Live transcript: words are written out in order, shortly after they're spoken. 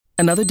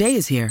Another day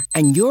is here,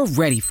 and you're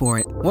ready for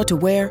it. What to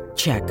wear?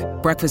 Check.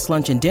 Breakfast,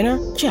 lunch, and dinner?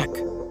 Check.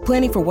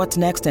 Planning for what's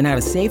next and how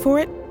to save for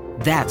it?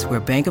 That's where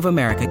Bank of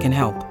America can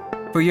help.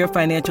 For your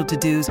financial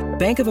to-dos,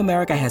 Bank of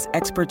America has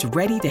experts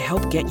ready to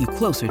help get you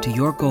closer to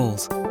your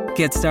goals.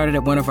 Get started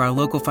at one of our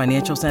local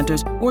financial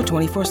centers or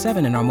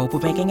 24/7 in our mobile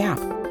banking app.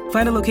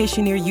 Find a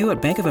location near you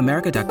at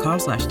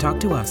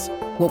bankofamerica.com/talktous.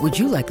 What would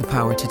you like the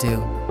power to do?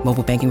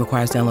 Mobile banking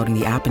requires downloading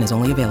the app and is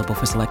only available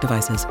for select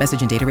devices.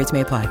 Message and data rates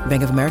may apply.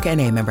 Bank of America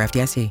N.A., member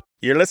FDIC.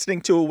 You're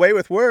listening to A Way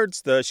with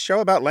Words, the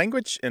show about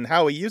language and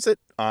how we use it.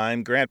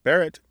 I'm Grant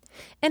Barrett.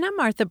 And I'm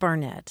Martha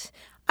Barnett.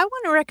 I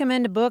want to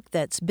recommend a book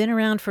that's been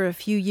around for a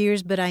few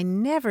years, but I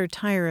never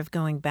tire of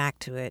going back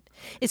to it.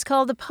 It's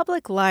called The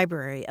Public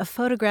Library, a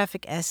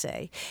photographic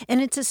essay,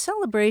 and it's a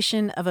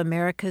celebration of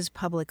America's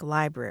public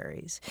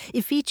libraries.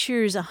 It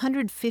features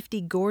 150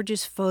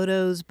 gorgeous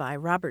photos by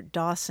Robert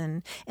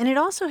Dawson, and it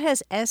also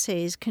has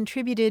essays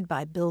contributed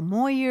by Bill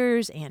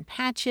Moyers, Ann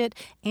Patchett,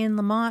 Anne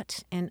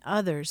Lamott, and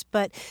others.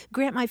 But,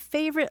 Grant, my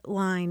favorite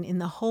line in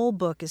the whole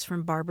book is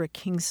from Barbara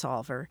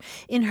Kingsolver.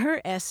 In her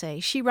essay,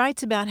 she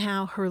writes about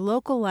how her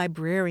local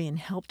librarian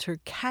helped her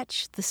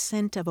catch the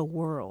scent of a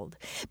world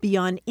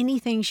beyond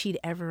anything she'd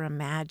ever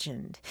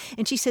imagined.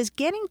 And she says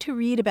getting to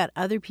read about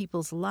other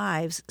people's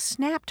lives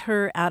snapped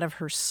her out of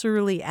her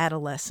surly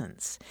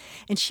adolescence.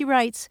 And she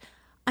writes,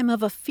 I'm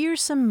of a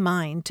fearsome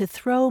mind to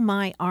throw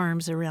my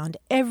arms around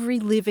every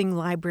living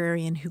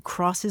librarian who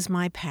crosses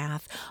my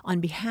path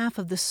on behalf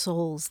of the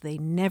souls they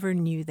never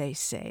knew they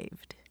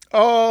saved.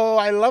 Oh,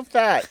 I love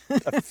that.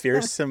 A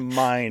fearsome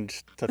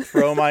mind to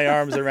throw my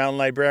arms around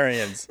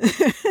librarians.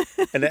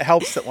 And it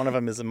helps that one of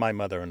them is my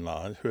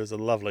mother-in-law, who is a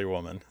lovely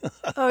woman.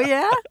 Oh,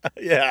 yeah?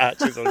 Yeah,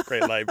 she's a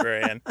great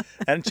librarian.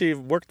 And she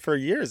worked for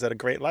years at a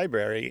great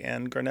library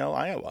in Grinnell,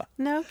 Iowa.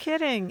 No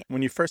kidding.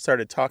 When you first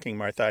started talking,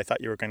 Martha, I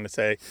thought you were going to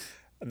say,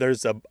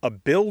 there's a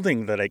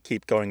building that I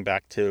keep going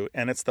back to,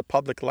 and it's the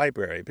public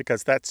library,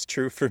 because that's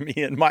true for me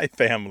and my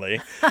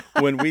family.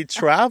 When we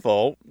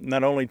travel,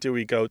 not only do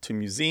we go to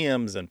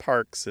museums and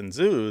parks and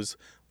zoos,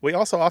 we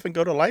also often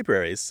go to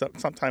libraries.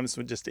 Sometimes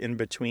we're just in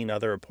between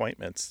other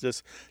appointments,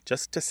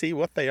 just to see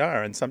what they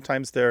are. And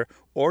sometimes they're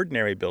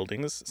ordinary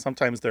buildings.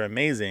 Sometimes they're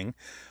amazing.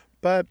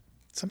 But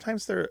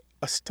sometimes they're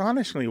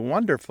astonishingly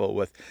wonderful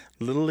with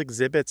little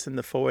exhibits in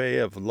the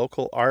foyer of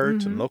local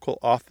art and local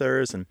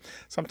authors. And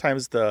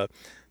sometimes the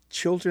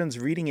children's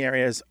reading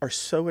areas are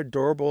so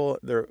adorable.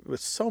 They're with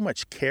so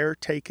much care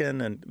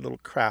taken and little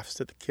crafts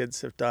that the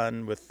kids have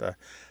done with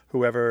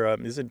whoever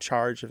is in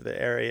charge of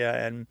the area.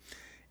 And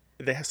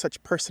they have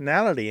such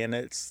personality, and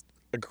it's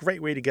a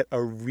great way to get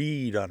a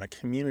read on a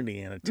community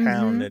in a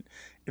town that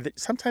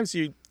sometimes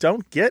you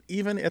don't get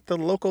even at the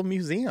local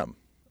museum.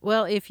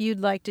 Well, if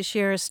you'd like to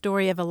share a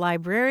story of a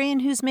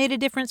librarian who's made a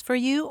difference for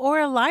you or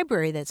a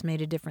library that's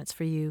made a difference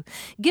for you,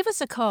 give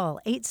us a call,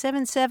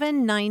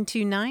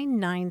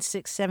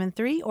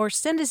 877-929-9673, or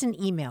send us an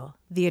email.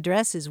 The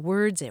address is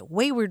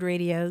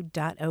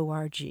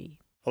words@waywardradio.org.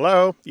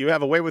 Hello, you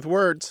have A Way with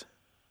Words.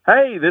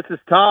 Hey, this is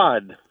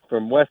Todd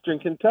from Western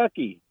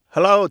Kentucky.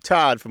 Hello,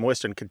 Todd from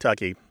Western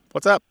Kentucky.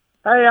 What's up?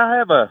 Hey, I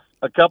have a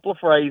couple of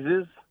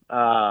phrases.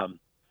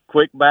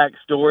 Quick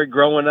backstory,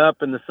 growing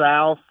up in the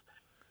South,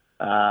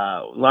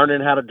 learning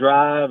how to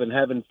drive and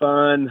having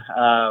fun,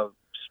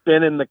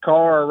 spinning the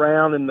car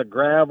around in the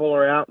gravel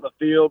or out in the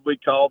field, we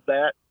called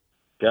that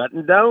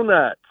cutting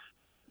donuts.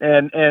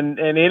 And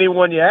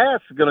anyone you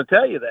ask is going to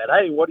tell you that.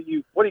 Hey, what do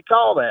you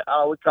call that?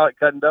 Oh, we call it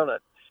cutting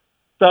donuts.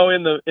 So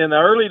in the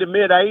early to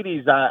mid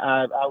 80s,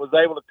 I was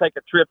able to take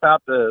a trip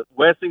out to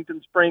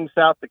Wessington Springs,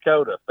 South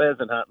Dakota,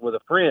 pheasant hunting with a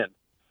friend.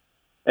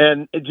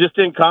 And just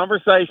in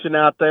conversation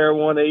out there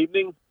one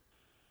evening,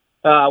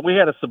 we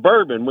had a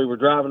Suburban we were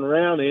driving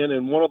around in,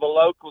 and one of the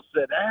locals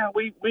said,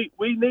 we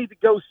need to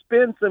go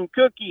spin some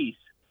cookies.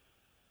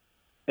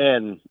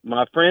 And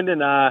my friend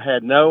and I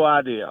had no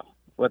idea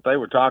what they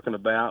were talking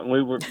about, and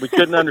we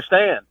couldn't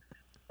understand.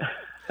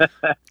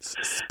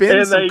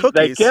 Spin some cookies.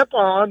 They kept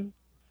on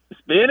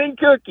spinning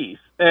cookies.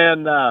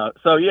 And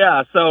so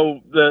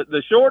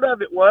the short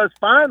of it was,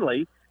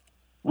 finally,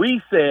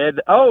 we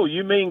said, oh,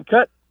 you mean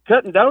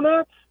cutting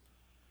donuts?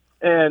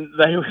 And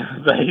they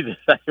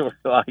were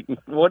like,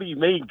 what do you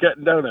mean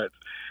cutting donuts?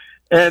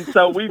 And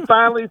so we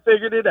finally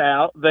figured it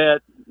out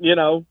that, in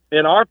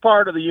our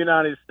part of the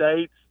United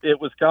States,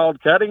 it was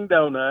called cutting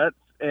donuts.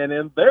 And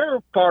in their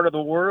part of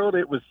the world,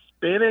 it was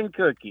spinning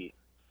cookies.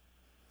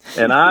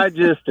 And I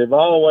just have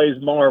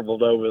always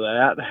marveled over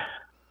that.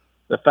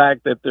 The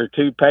fact that they're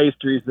two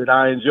pastries that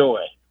I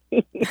enjoy.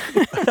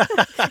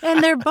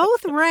 And they're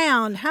both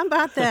round. How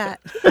about that?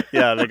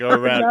 Yeah, they go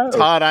around.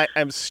 Todd,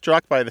 I'm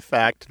struck by the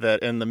fact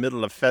that in the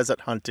middle of pheasant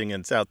hunting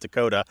in South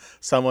Dakota,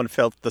 someone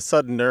felt the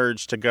sudden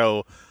urge to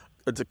go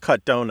to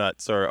cut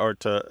donuts or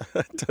to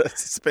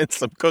spin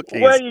some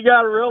cookies. Well, you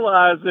got to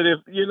realize that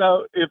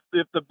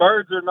if the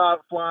birds are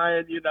not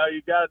flying, you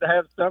got to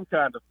have some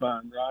kind of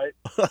fun, right?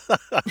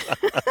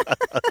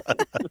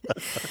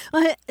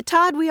 Well,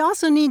 Todd, we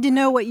also need to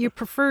know what your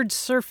preferred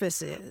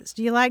surface is.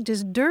 Do you like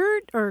just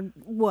dirt or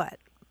what?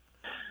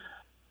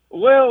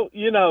 Well,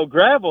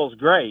 gravel's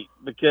great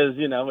because,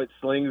 it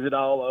slings it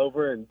all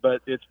over,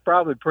 but it's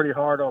probably pretty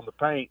hard on the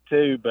paint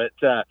too. But,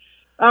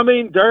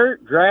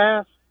 dirt,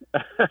 grass,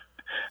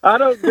 I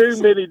don't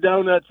do many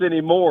donuts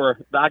anymore.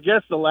 I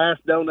guess the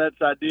last donuts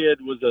I did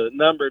was a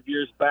number of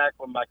years back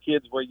when my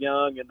kids were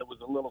young and there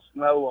was a little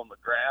snow on the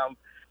ground.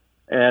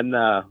 And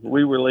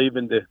we were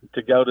leaving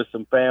to go to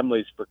some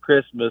families for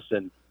Christmas,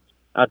 and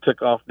I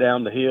took off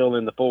down the hill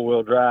in the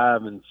four-wheel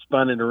drive and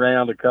spun it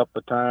around a couple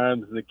of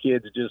times, and the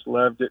kids just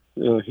loved it.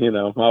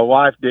 My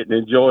wife didn't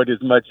enjoy it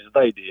as much as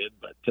they did,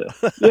 but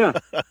yeah.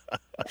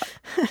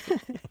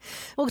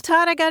 Well,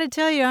 Todd, I got to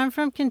tell you, I'm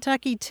from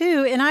Kentucky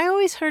too, and I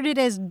always heard it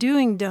as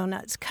doing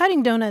donuts.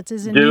 Cutting donuts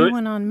is a new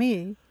one on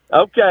me.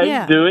 Okay,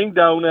 yeah. Doing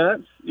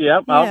donuts.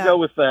 Yep, I'll go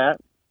with that.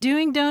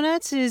 Doing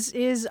donuts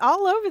is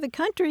all over the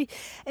country,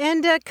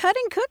 and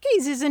cutting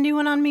cookies is a new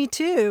one on me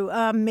too.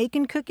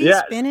 Making cookies,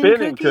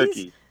 spinning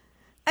cookies.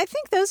 I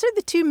think those are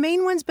the two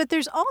main ones, but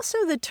there's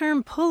also the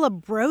term pull a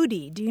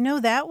Brody. Do you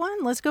know that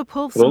one? Let's go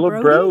pull some Brodies. Pull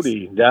a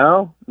Brody.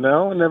 No,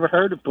 I never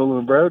heard of pulling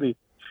a Brody.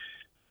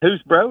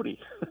 Who's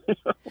Brody?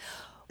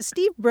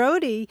 Steve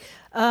Brody,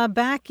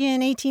 back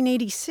in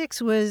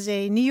 1886, was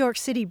a New York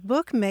City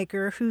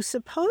bookmaker who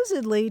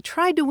supposedly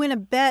tried to win a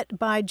bet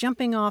by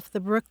jumping off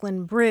the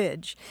Brooklyn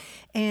Bridge.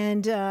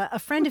 And a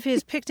friend of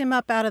his picked him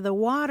up out of the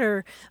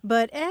water,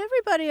 but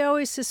everybody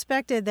always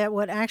suspected that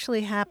what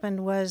actually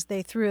happened was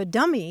they threw a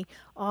dummy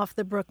off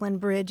the Brooklyn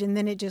Bridge, and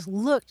then it just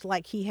looked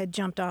like he had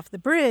jumped off the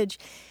bridge.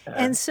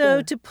 And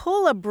so to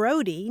pull a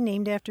Brody,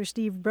 named after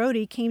Steve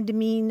Brody, came to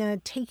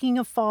mean taking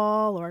a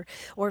fall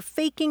or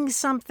faking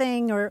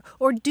something or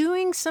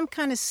doing some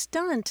kind of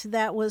stunt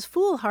that was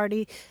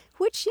foolhardy,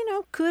 which,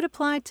 could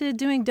apply to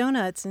doing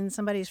donuts in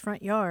somebody's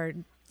front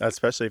yard.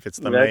 Especially if it's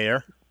the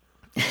mayor.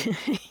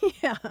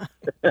 Yeah.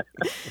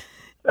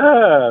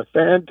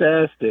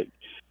 Fantastic.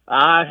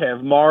 I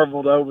have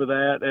marveled over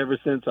that ever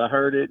since I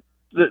heard it.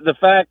 The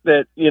fact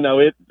that,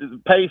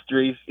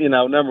 pastries,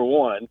 number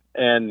one,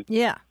 and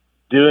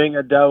doing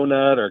a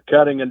donut or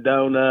cutting a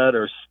donut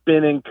or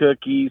spinning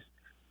cookies,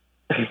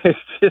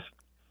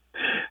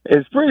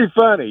 it's pretty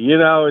funny.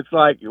 It's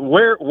like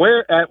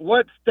where at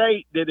what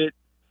state did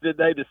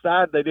they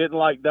decide they didn't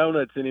like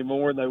donuts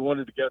anymore and they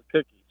wanted to go to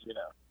cookies,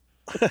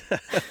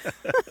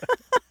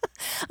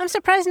 I'm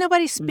surprised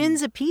nobody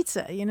spins a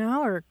pizza,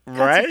 or cuts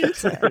right? a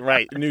pizza.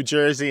 Right. New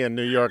Jersey and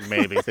New York,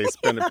 maybe, if they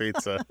spin a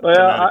pizza.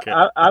 Well,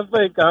 I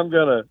think I'm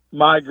going to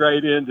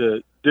migrate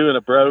into doing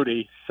a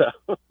Brody. So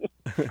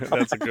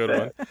that's a good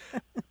one.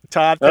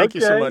 Todd, thank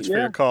you so much for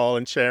your call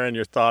and sharing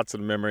your thoughts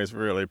and memories.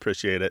 Really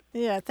appreciate it.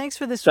 Yeah, thanks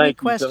for the sweet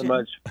question.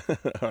 Thank you so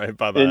much. All right,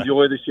 bye-bye.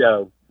 Enjoy the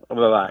show.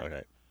 Bye-bye.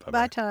 Okay, bye-bye.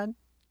 Bye, Todd.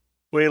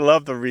 We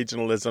love the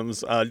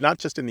regionalisms, not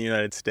just in the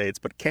United States,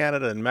 but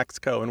Canada and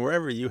Mexico and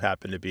wherever you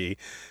happen to be.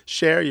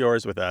 Share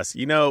yours with us.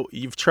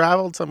 You've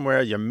traveled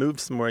somewhere, you moved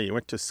somewhere, you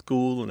went to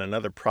school in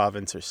another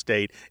province or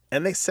state,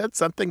 and they said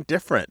something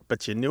different,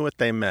 but you knew what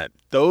they meant.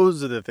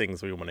 Those are the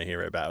things we want to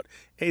hear about.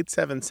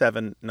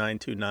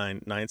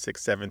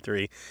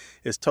 877-929-9673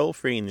 is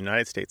toll-free in the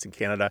United States and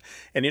Canada.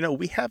 And,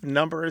 we have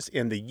numbers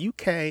in the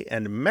UK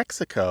and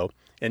Mexico,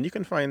 and you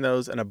can find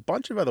those and a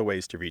bunch of other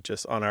ways to reach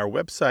us on our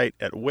website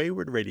at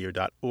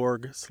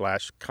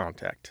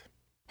waywardradio.org/contact.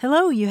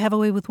 Hello, you have a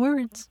way with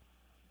words.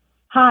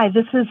 Hi,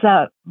 this is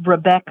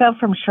Rebecca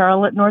from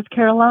Charlotte, North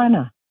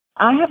Carolina.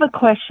 I have a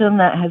question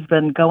that has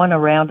been going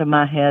around in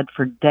my head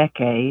for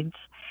decades,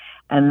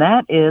 and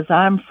that is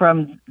I'm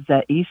from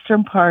the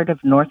eastern part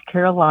of North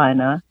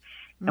Carolina,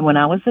 and when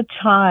I was a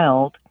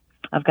child,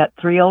 I've got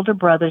 3 older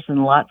brothers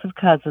and lots of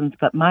cousins,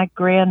 but my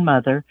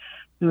grandmother,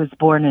 who was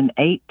born in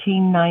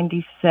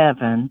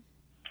 1897.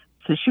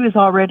 So she was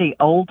already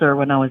older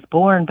when I was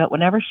born, but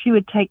whenever she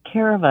would take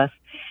care of us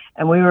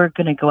and we were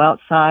going to go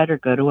outside or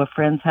go to a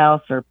friend's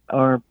house or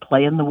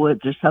play in the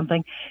woods or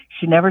something,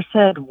 she never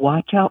said,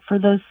 watch out for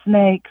those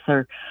snakes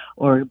or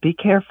be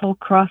careful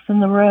crossing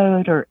the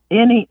road or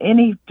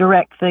any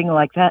direct thing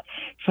like that.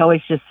 She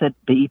always just said,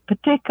 be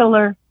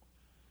particular.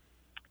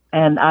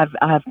 And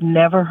I've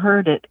never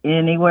heard it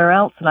anywhere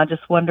else, and I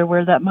just wonder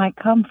where that might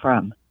come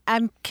from.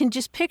 I can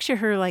just picture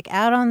her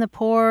out on the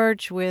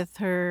porch with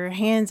her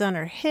hands on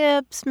her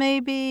hips,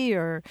 maybe,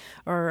 or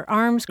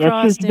arms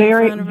crossed. She's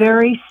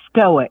very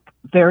stoic,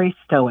 very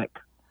stoic.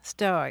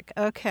 Stoic,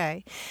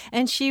 okay.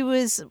 And she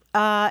was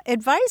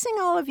advising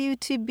all of you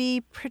to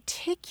be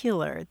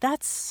particular.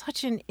 That's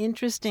such an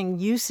interesting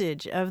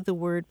usage of the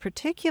word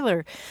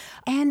particular.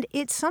 And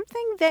it's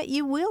something that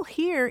you will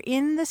hear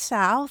in the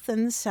South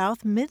and the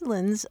South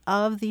Midlands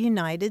of the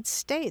United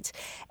States.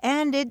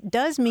 And it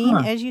does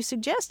mean, as you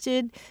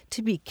suggested,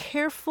 to be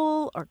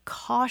careful or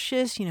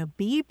cautious,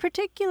 be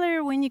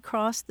particular when you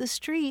cross the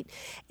street.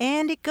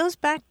 And it goes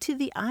back to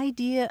the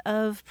idea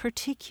of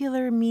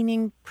particular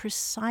meaning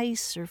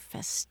precise or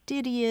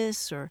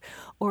fastidious or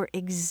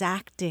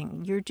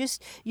exacting. You're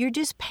just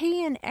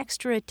paying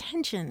extra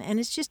attention, and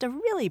it's just a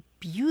really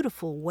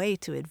beautiful way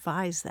to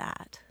advise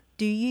that.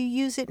 Do you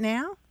use it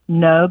now?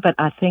 No, but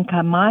I think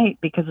I might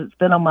because it's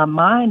been on my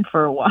mind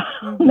for a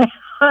while now.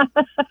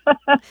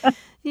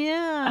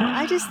 Yeah,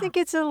 I just think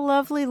it's a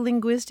lovely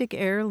linguistic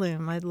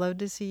heirloom. I'd love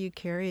to see you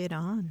carry it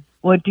on.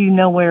 Well, do you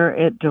know where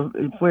it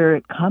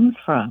comes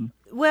from?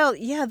 Well,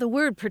 yeah, the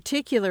word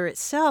particular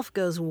itself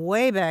goes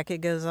way back.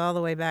 It goes all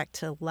the way back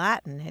to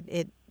Latin.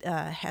 It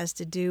has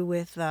to do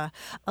with a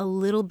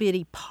little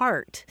bitty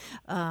part.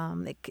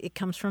 It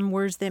comes from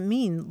words that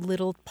mean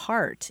little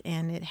part,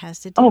 and it has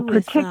to do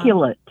with...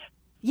 particulate.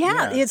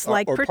 Yeah, it's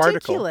like or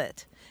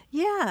particulate.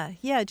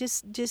 Yeah,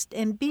 just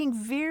and being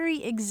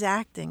very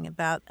exacting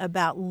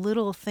about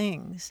little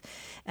things.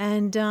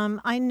 And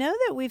I know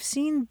that we've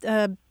seen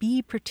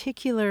bee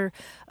particular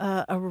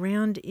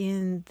around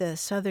in the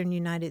southern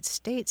United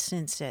States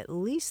since at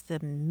least the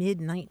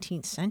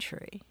mid-19th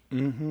century.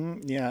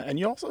 Mm-hmm. Yeah, and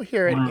you also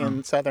hear it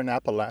in southern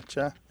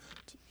Appalachia.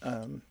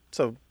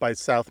 So by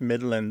South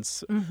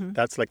Midlands,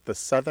 that's like the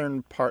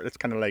southern part. It's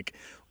kind of like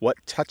what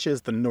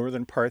touches the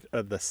northern part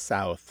of the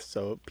South.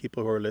 So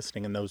people who are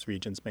listening in those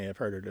regions may have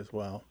heard it as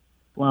well.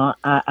 Well,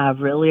 I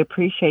really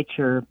appreciate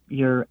your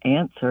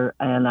answer,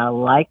 and I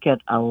like it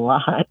a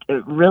lot.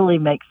 It really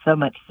makes so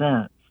much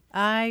sense.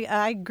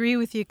 I agree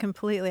with you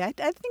completely. I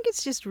think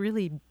it's just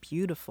really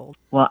beautiful.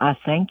 Well, I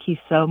thank you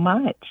so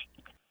much.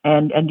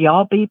 And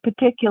y'all be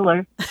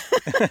particular.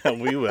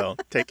 We will.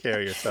 Take care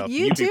of yourself.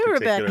 You too, be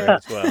particular Rebecca.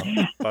 as well.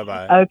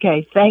 Bye-bye.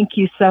 Okay, thank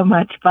you so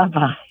much.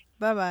 Bye-bye.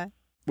 Bye-bye.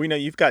 We know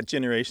you've got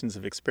generations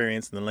of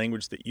experience in the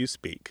language that you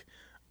speak.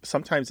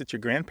 Sometimes it's your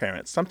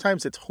grandparents.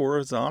 Sometimes it's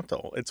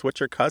horizontal. It's what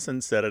your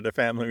cousin said at a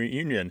family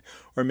reunion.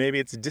 Or maybe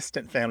it's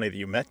distant family that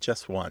you met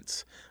just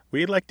once.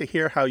 We'd like to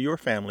hear how your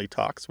family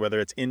talks, whether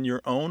it's in your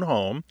own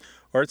home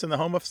or it's in the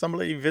home of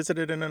somebody you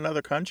visited in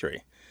another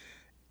country.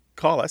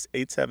 Call us,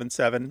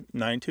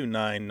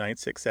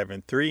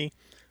 877-929-9673.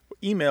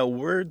 Email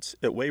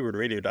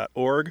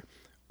words@waywardradio.org.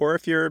 Or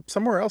if you're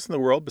somewhere else in the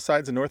world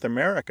besides North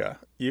America,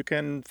 you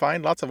can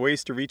find lots of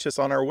ways to reach us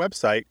on our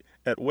website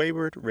at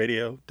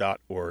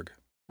waywardradio.org.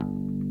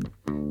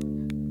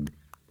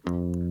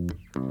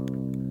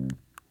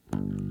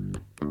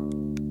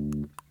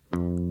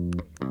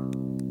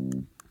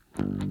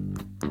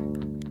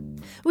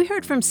 We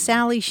heard from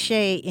Sally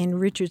Shea in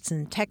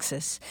Richardson,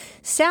 Texas.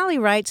 Sally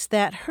writes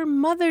that her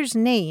mother's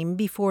name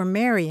before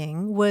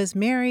marrying was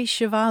Mary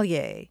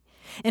Chevalier,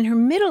 and her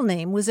middle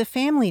name was a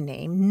family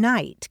name,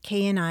 Knight,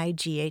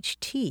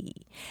 K-N-I-G-H-T,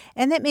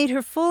 and that made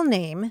her full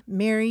name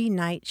Mary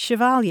Knight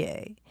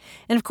Chevalier.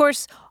 And of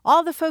course,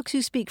 all the folks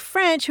who speak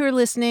French who are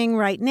listening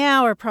right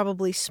now are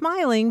probably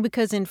smiling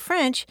because in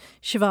French,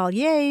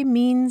 Chevalier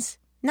means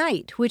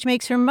Knight, which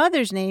makes her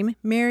mother's name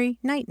Mary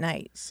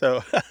Knight.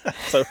 So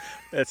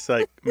it's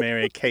like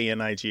Mary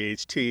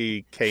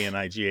K-N-I-G-H-T,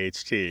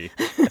 K-N-I-G-H-T.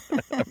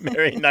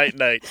 Mary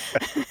Knight.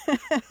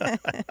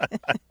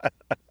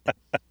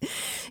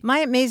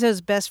 My Aunt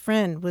Mazo's best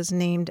friend was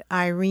named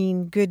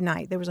Irene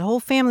Goodnight. There was a whole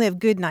family of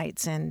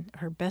Goodnights, and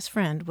her best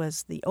friend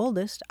was the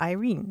oldest,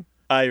 Irene.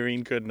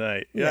 Irene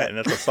Goodnight. Yeah, and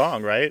that's a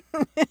song, right?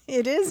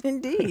 It is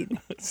indeed.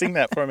 Sing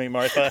that for me,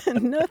 Martha.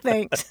 No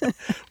thanks.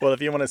 Well,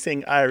 if you want to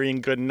sing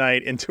Irene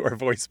Goodnight into our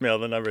voicemail,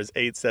 the number is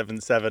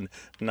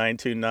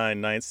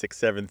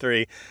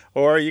 877-929-9673.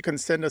 Or you can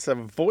send us a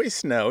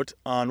voice note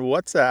on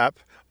WhatsApp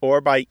or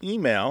by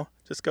email.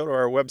 Just go to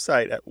our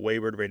website at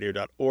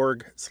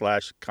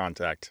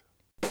waywardradio.org/contact.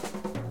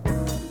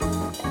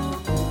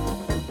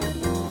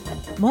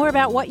 More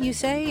about what you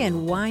say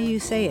and why you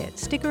say it.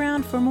 Stick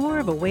around for more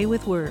of A Way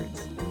with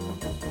Words.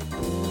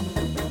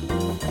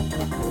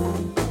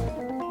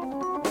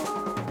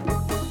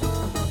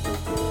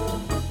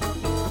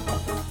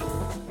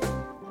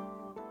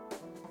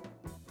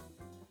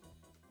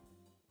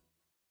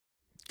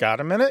 Got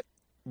a minute?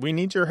 We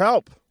need your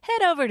help.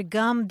 Head over to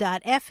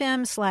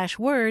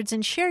gum.fm/words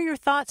and share your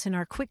thoughts in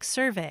our quick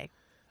survey.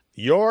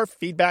 Your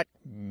feedback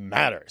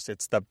matters.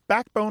 It's the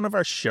backbone of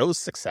our show's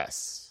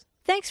success.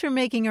 Thanks for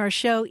making our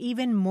show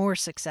even more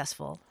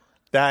successful.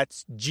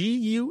 That's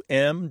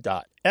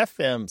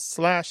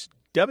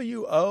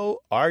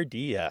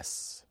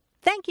gum.fm/WORDS.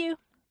 Thank you.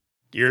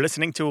 You're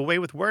listening to A Way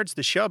with Words,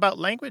 the show about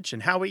language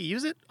and how we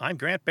use it. I'm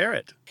Grant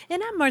Barrett.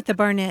 And I'm Martha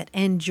Barnett,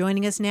 and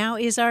joining us now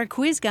is our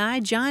quiz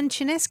guy, John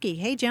Chinesky.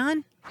 Hey,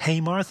 John.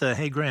 Hey, Martha.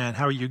 Hey, Grant.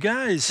 How are you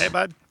guys? Hey,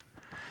 bud.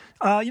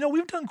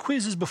 We've done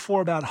quizzes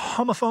before about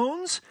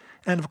homophones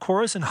and, of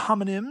course, and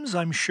homonyms,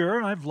 I'm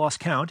sure. I've lost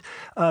count.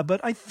 But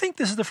I think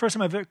this is the first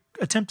time I've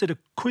attempted a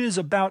quiz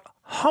about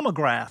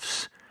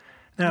homographs.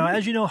 Now,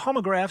 as you know,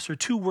 homographs are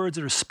two words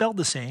that are spelled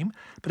the same,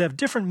 but have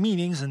different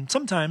meanings and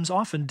sometimes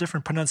often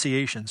different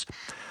pronunciations.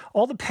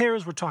 All the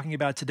pairs we're talking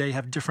about today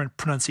have different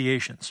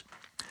pronunciations.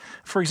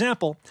 For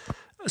example,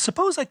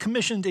 suppose I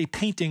commissioned a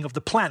painting of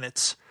the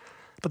planets,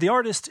 but the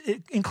artist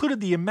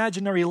included the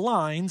imaginary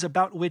lines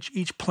about which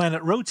each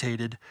planet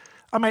rotated.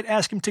 I might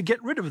ask him to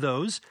get rid of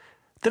those.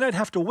 Then I'd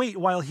have to wait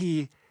while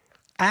he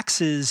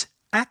axes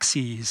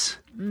axes.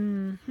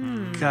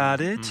 Mm-hmm. Got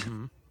it?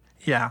 Mm-hmm.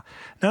 Yeah.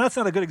 Now, that's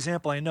not a good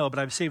example, I know, but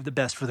I've saved the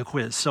best for the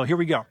quiz. So here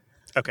we go.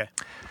 Okay.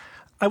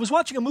 I was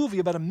watching a movie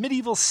about a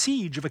medieval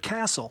siege of a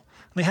castle.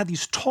 And they had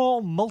these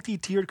tall,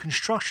 multi-tiered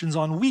constructions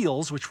on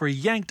wheels which were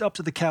yanked up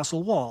to the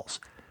castle walls.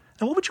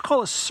 And what would you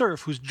call a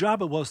serf whose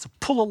job it was to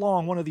pull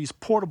along one of these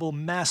portable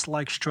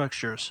mast-like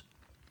structures?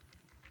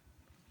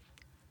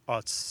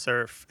 A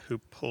serf who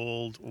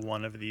pulled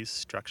one of these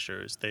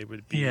structures. They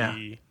would be... Yeah.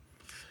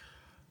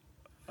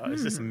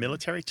 Is this a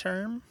military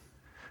term?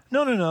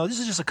 No. This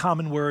is just a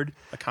common word.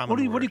 A common What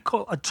do word. you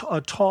call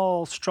a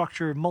tall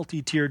structure,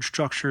 multi-tiered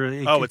structure?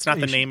 It's not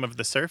the name of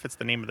the serf. It's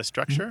the name of the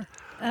structure.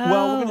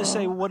 Well, we're going to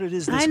say what it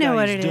is this I know guy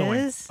what is it doing.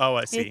 is. Oh,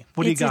 I see.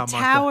 What do you It's got, a Martha?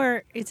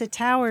 tower. It's a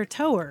tower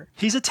tower.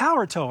 He's a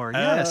tower tower.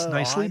 Yes,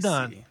 nicely I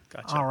done. see.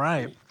 Gotcha. All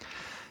right.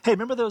 Hey,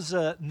 remember those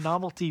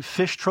novelty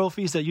fish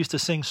trophies that used to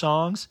sing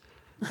songs?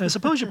 And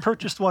suppose you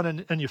purchased one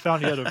and you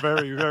found you had a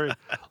very, very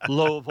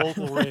low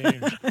vocal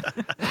range.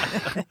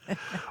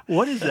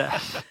 What is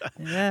that?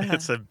 Yeah.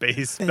 It's a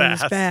bass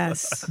Bass bass.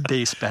 bass.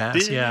 Bass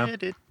bass, yeah.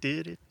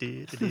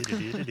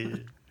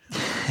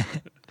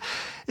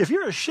 If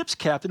you're a ship's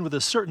captain with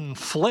a certain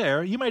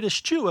flair, you might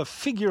eschew a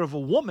figure of a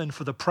woman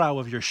for the prow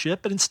of your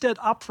ship, but instead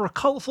opt for a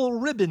colorful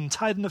ribbon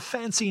tied in a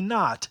fancy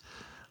knot.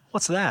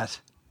 What's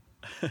that?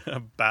 A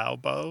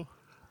bow.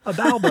 A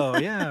bow,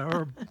 yeah,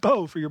 or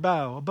bow for your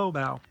bow, a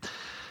bow.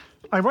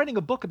 I'm writing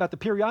a book about the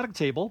periodic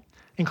table,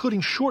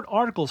 including short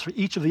articles for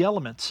each of the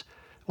elements.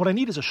 What I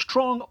need is a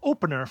strong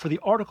opener for the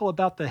article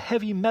about the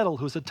heavy metal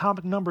whose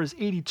atomic number is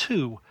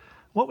 82.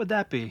 What would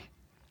that be?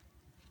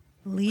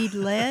 Lead?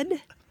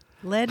 Lead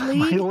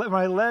lead?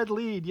 My lead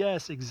lead,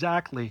 yes,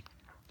 exactly.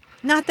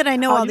 Not that I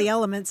know all you- the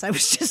elements. I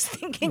was just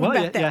thinking Well,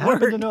 about you that happen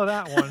word. to know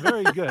that one.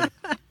 Very good.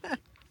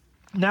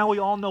 Now we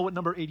all know what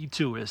number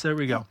 82 is. There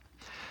we go.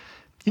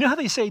 You know how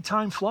they say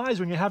time flies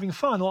when you're having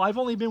fun? Well, I've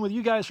only been with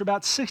you guys for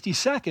about 60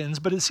 seconds,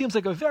 but it seems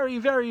like a very,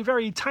 very,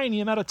 very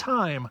tiny amount of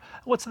time.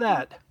 What's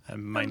that? A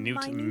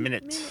minute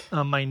minute.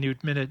 A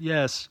minute minute,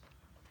 yes.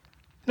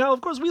 Now,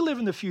 of course, we live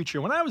in the future.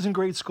 When I was in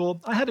grade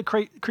school, I had to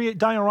create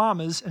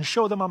dioramas and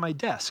show them on my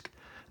desk.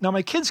 Now,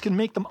 my kids can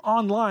make them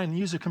online and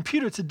use a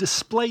computer to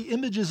display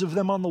images of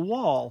them on the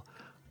wall.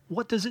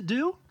 What does it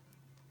do?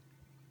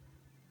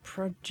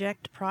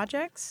 Project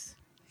projects?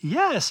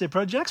 Yes, it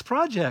projects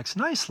projects.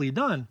 Nicely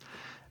done.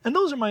 And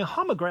those are my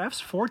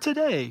homographs for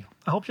today.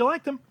 I hope you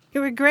liked them.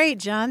 You were great,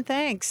 John.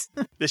 Thanks.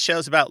 This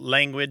show's about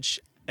language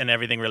and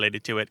everything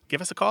related to it. Give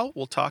us a call.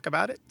 We'll talk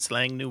about it.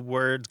 Slang, new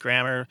words,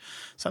 grammar,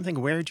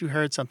 something weird you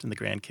heard, something the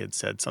grandkids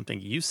said,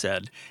 something you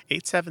said.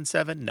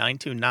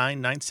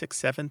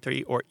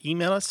 877-929-9673 or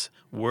email us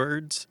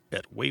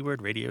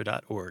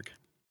words@waywardradio.org.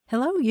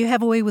 Hello, you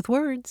have a way with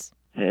words.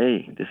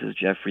 Hey, this is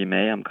Jeffrey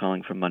May. I'm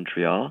calling from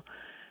Montreal.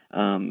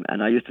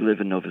 And I used to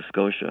live in Nova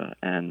Scotia,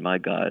 and my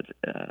God,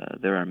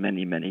 there are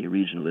many, many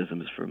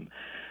regionalisms from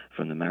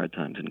the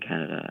Maritimes in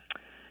Canada.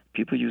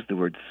 People use the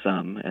word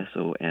some,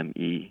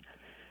 S-O-M-E,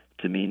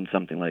 to mean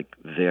something like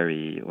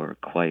very or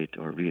quite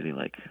or really,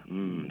 like,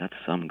 that's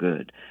some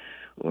good,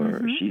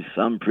 or she's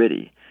some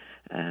pretty.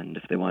 And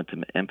if they want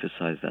to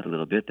emphasize that a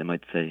little bit, they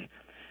might say,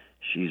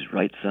 she's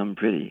right some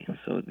pretty.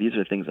 So these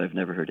are things I've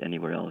never heard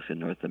anywhere else in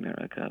North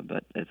America,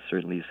 but it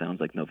certainly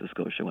sounds like Nova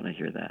Scotia when I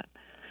hear that.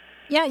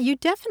 Yeah, you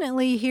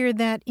definitely hear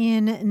that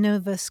in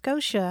Nova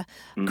Scotia.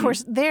 Of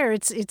course, there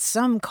it's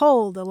some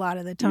cold a lot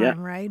of the time,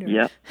 right? Or...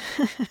 Yeah.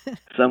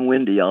 Some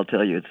windy, I'll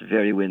tell you. It's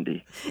very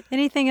windy.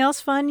 Anything else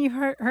fun you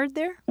heard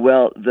there?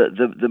 Well,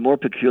 the more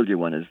peculiar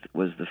one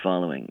was the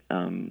following,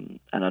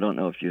 and I don't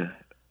know if you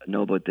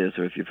know about this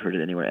or if you've heard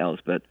it anywhere else,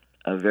 but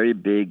a very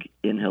big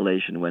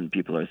inhalation when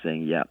people are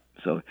saying "yep."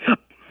 So,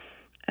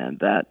 and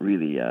that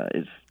really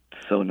is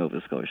so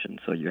Nova Scotian.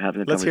 So you're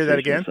having a Let's hear conversation that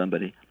again. with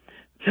somebody.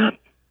 Yep.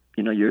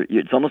 You know,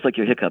 it's almost like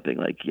you're hiccuping,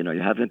 like, you know,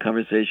 you're having a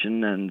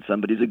conversation and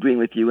somebody's agreeing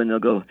with you and they'll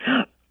go,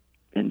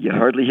 and you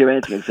hardly hear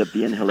anything except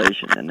the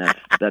inhalation, and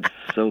that's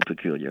so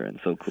peculiar and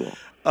so cool.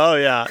 Oh,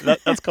 yeah.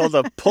 That's called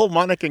a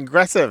pulmonic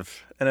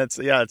aggressive. And it's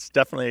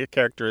definitely a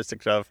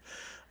characteristic of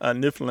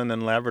Newfoundland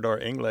and Labrador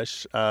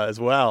English as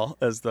well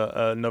as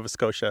the Nova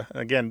Scotia.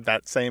 Again,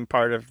 that same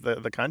part of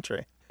the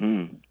country.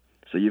 So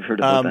you've heard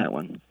about that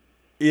one.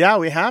 Yeah,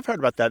 we have heard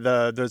about that.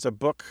 There's a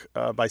book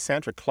by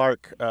Sandra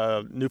Clark,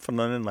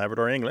 Newfoundland and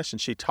Labrador English, and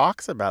she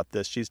talks about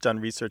this. She's done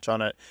research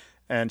on it,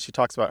 and she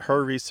talks about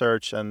her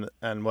research and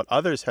what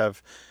others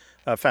have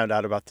found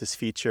out about this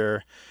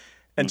feature.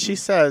 And she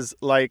says,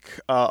 like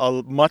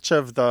much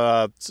of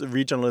the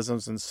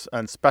regionalisms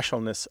and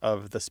specialness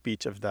of the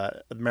speech of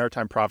the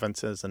maritime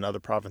provinces and other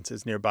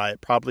provinces nearby,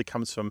 it probably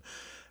comes from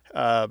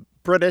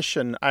British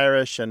and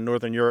Irish and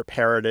Northern Europe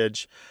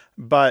heritage.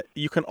 But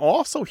you can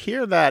also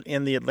hear that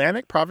in the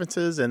Atlantic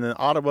provinces and in the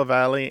Ottawa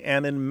Valley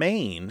and in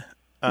Maine.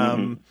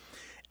 And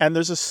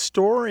there's a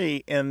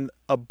story in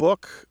a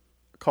book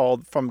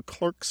called From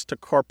Clerks to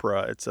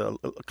Corpora. It's a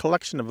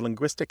collection of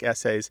linguistic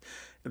essays.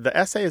 The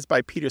essay is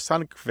by Peter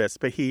Sundqvist,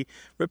 but he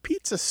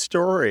repeats a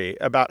story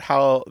about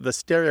how the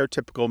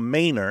stereotypical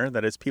Mainer,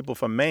 that is people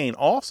from Maine,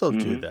 also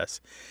do this.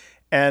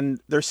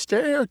 And they're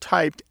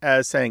stereotyped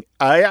as saying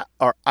 "aya"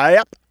 or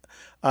 "ayap,"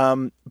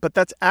 but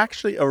that's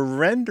actually a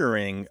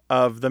rendering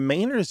of the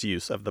Mainer's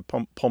use of the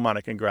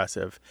pulmonic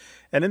aggressive.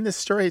 And in this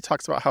story, he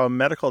talks about how a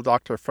medical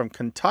doctor from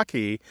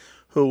Kentucky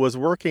who was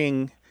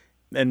working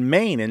in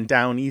Maine, in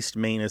Down East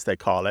Maine, as they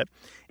call it.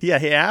 Yeah,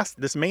 he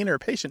asked this Mainer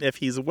patient if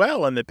he's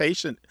well, and the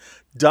patient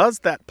does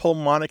that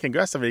pulmonic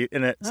aggressivity,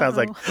 and it sounds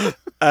like,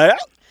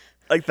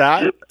 like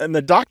that. And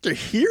the doctor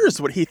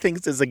hears what he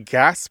thinks is a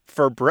gasp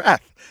for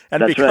breath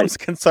and becomes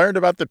concerned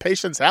about the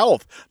patient's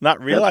health, not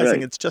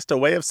realizing it's just a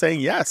way of saying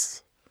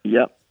yes.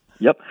 Yep.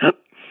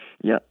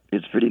 Yeah,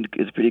 it's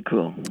pretty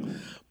cool.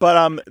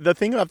 But the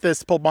thing about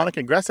this pulmonic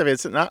aggressive,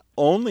 it's not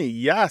only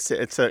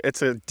it's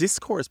a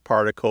discourse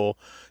particle.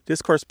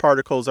 Discourse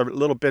particles are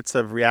little bits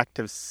of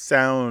reactive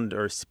sound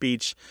or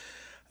speech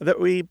that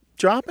we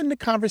drop into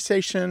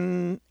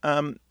conversation,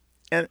 and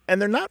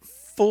they're not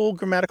full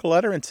grammatical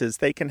utterances.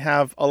 They can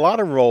have a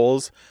lot of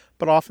roles,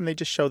 but often they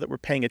just show that we're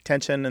paying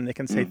attention, and they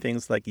can say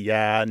things like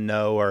yeah,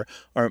 no, or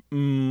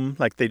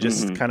like they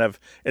just kind of,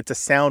 it's a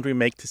sound we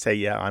make to say,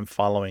 yeah, I'm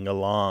following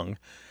along.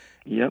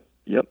 Yep.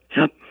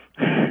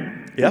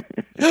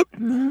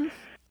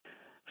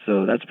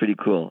 So that's pretty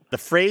cool. The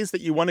phrase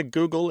that you want to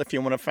Google if you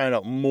want to find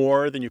out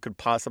more than you could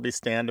possibly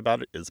stand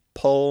about it is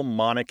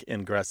pulmonic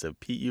ingressive.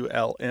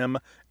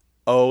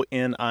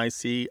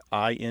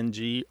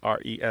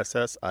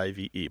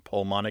 PULMONICINGRESSIVE.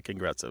 Pulmonic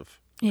ingressive.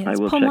 Yeah, I it's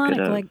will pulmonic,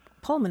 check it out. like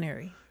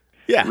pulmonary.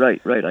 Yeah. Right.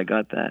 I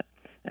got that.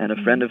 And a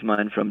friend of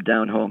mine from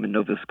down home in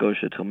Nova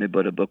Scotia told me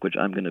about a book which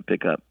I'm going to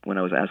pick up when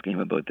I was asking him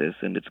about this,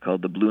 and it's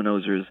called The Blue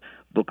Nosers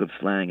Book of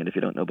Slang. And if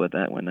you don't know about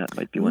that one, that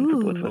might be one for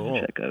both of us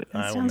to check out.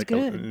 I will make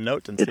a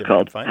note and see It's if I can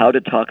called find How it.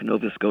 to Talk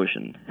Nova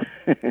Scotian.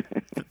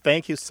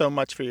 Thank you so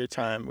much for your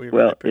time. We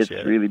really appreciate it.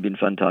 It's really been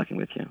fun talking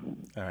with you.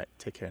 All right.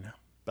 Take care now.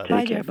 Bye.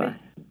 Take care. Jeffrey. Bye.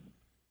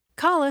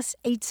 Call us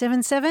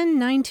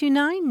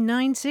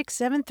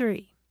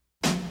 877-929-9673.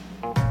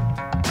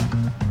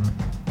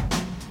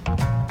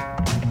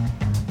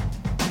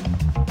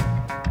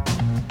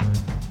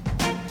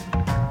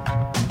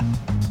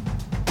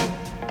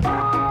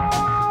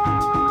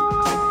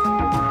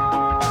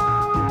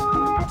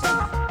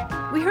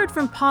 We heard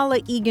from Paula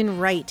Egan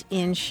Wright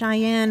in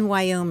Cheyenne,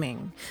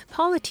 Wyoming.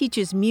 Paula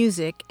teaches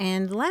music,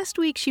 and last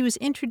week she was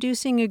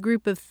introducing a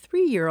group of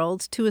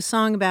 3-year-olds to a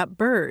song about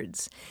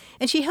birds.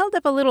 And she held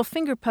up a little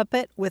finger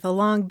puppet with a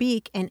long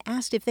beak and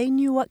asked if they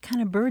knew what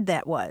kind of bird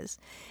that was.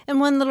 And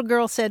one little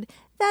girl said,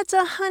 "That's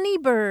a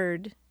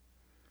honeybird."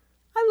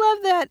 I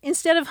love that,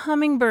 instead of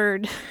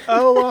hummingbird.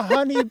 Oh, a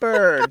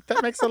honeybird.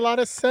 That makes a lot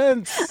of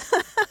sense.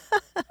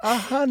 A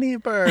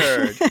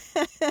honeybird.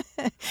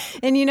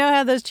 And you know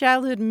how those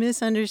childhood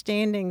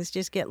misunderstandings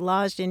just get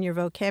lodged in your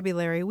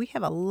vocabulary? We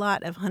have a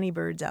lot of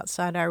honeybirds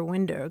outside our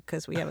window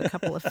because we have a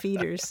couple of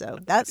feeders. So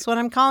that's what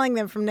I'm calling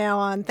them from now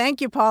on. Thank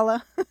you,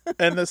 Paula.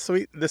 And the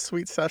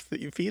sweet stuff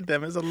that you feed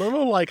them is a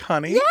little like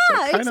honey. Yeah,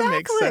 so it kind of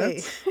makes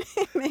sense.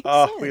 It makes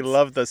sense. We sense.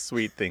 love the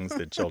sweet things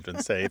that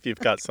children say. If you've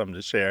got some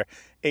to share,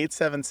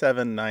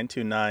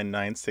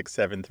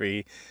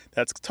 877-929-9673.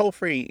 That's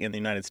toll-free in the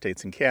United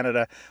States and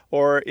Canada.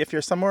 Or if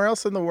you're somewhere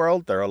else in the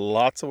world, there are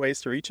lots of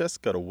ways to reach us.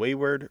 Go to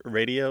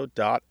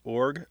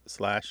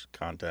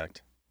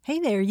waywardradio.org/contact. Hey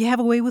there, you have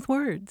a way with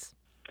words.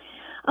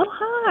 Oh,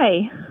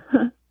 hi.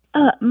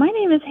 My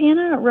name is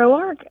Hannah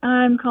Roark.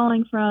 I'm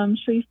calling from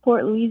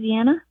Shreveport,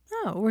 Louisiana.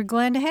 Oh, we're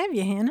glad to have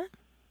you, Hannah.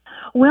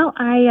 Well,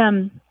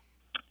 I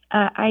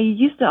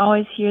used to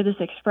always hear this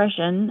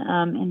expression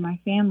in my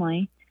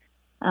family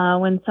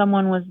when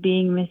someone was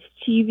being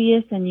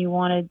mischievous and you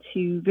wanted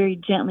to very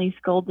gently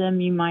scold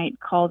them. You might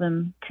call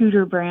them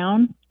Cooter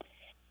Brown.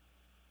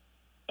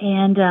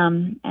 And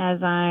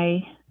as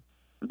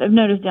I've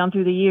noticed down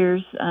through the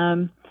years,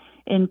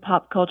 in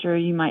pop culture,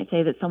 you might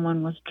say that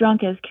someone was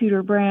drunk as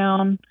Cooter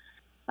Brown.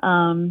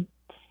 And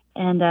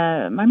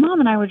my mom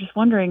and I were just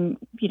wondering,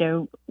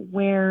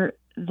 where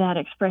that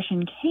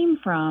expression came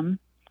from.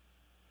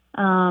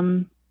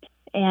 I've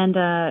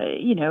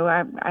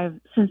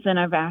since then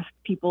I've asked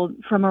people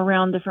from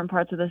around different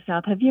parts of the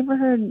South, have you ever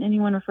heard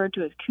anyone referred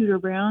to as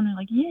Cooter Brown? And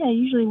like, yeah,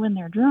 usually when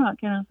they're drunk.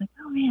 And I was like,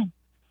 oh man,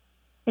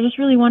 I just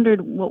really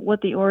wondered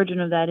what the origin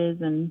of that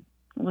is and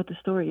what the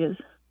story is.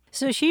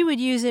 So she would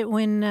use it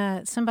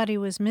when somebody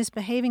was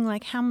misbehaving.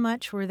 Like, how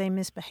much were they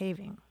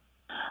misbehaving?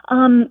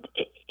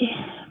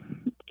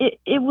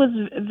 It was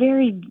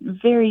very,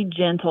 very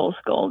gentle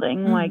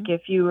scolding. Mm-hmm. Like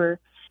if you were,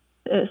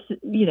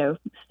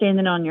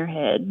 standing on your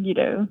head,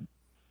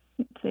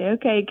 say,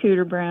 okay,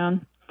 Cooter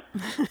Brown.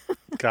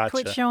 Gotcha.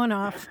 Quit showing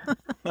off.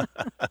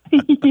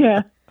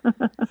 Yeah.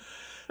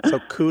 So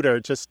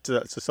Cooter, just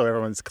so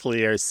everyone's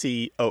clear,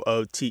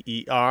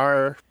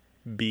 COOTERBROWN,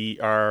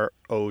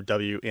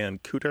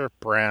 Cooter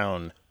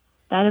Brown.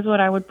 That is what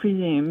I would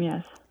presume,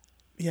 yes.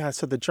 Yeah,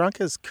 so the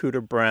drunk is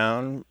Cooter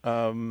Brown.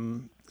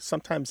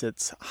 Sometimes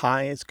it's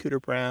high as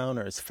Cooter Brown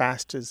or as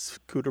fast as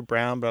Cooter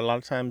Brown, but a lot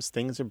of times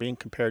things are being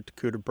compared to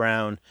Cooter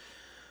Brown.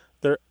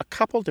 There are a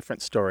couple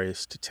different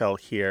stories to tell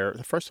here.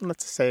 The first one,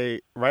 let's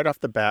say right off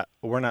the bat,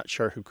 we're not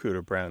sure who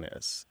Cooter Brown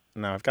is.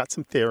 Now, I've got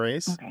some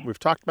theories. Okay. We've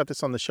talked about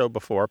this on the show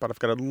before, but I've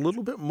got a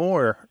little bit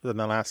more than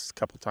the last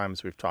couple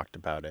times we've talked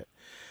about it.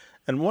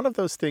 And one of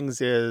those things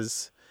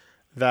is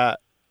that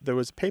there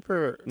was a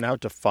paper now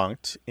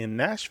defunct in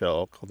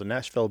Nashville called the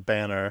Nashville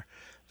Banner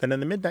that in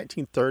the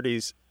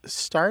mid-1930s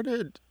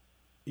started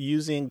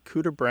using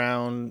Cooter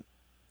Brown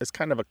as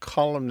kind of a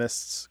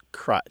columnist's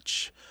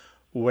crutch,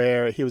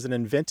 where he was an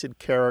invented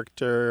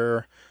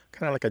character,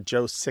 kind of like a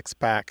Joe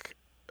Sixpack,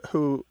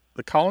 who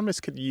the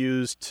columnist could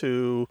use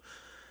to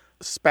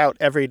spout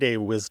everyday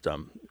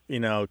wisdom.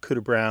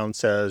 Cooter Brown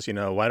says,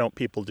 why don't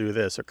people do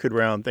this? Or Cooter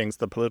Brown thinks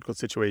the political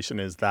situation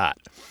is that.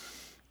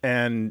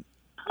 And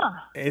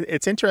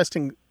it's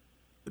interesting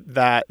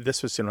that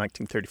this was in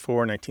 1934,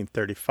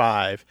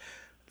 1935,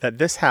 that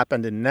this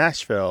happened in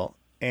Nashville,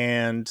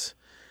 and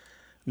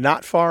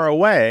not far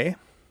away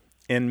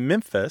in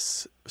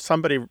Memphis,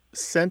 somebody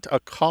sent a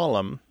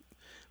column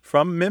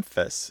from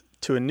Memphis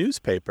to a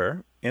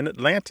newspaper in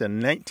Atlanta in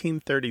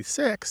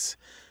 1936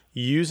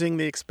 using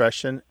the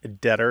expression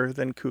 "deader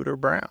than Cooter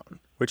Brown,"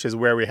 which is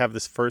where we have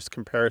this first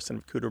comparison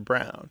of Cooter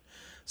Brown.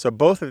 So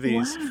both of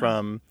these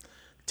from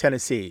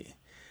Tennessee.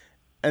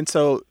 And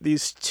so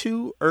these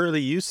two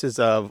early uses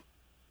of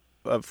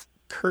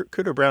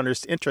Cooter Brown are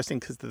interesting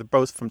because they're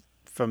both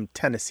from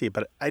Tennessee,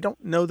 but I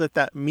don't know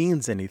that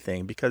means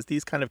anything because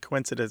these kind of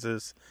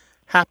coincidences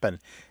happen.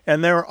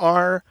 And there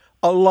are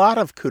a lot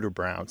of Cooter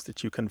Browns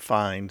that you can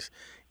find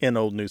in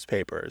old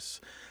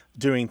newspapers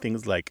doing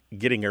things like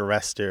getting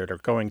arrested or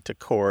going to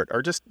court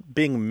or just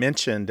being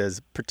mentioned as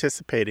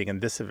participating in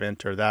this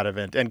event or that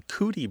event, and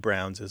Cootie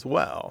Browns as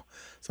well.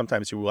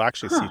 Sometimes you will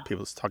actually see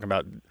people talking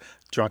about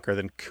drunker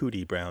than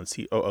Cootie Brown,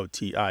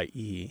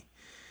 Cootie.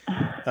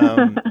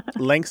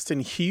 Langston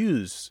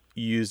Hughes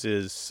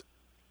uses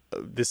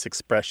this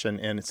expression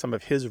in some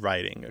of his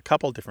writing a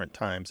couple different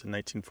times in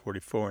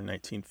 1944 and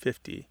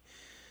 1950.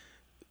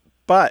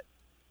 But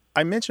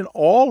I mention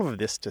all of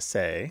this to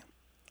say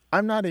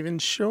I'm not even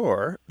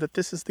sure that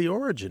this is the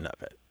origin of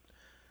it,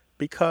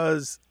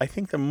 because I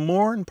think the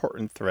more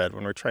important thread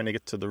when we're trying to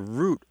get to the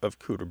root of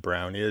Cooter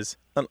Brown is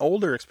an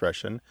older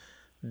expression,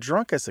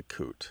 drunk as a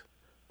coot,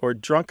 or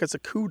drunk as a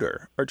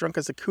cooter, or drunk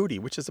as a cootie,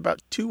 which is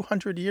about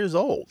 200 years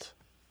old.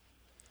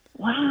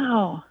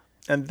 Wow.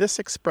 And this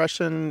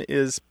expression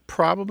is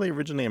probably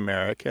originally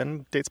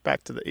American, dates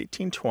back to the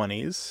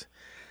 1820s.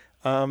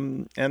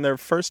 And their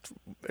first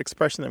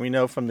expression that we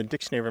know from the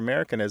Dictionary of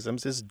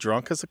Americanisms is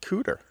drunk as a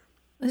cooter.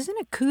 Isn't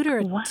a cooter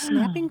a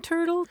snapping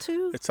turtle,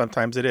 too?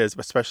 Sometimes it is,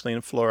 especially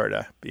in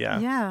Florida. Yeah.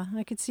 Yeah,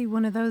 I could see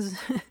one of those,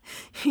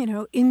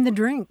 in the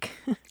drink.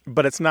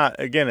 But it's not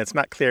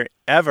clear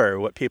ever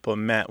what people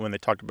meant when they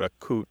talked about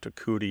a coot, a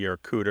cootie, or a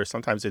cooter.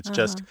 Sometimes it's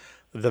just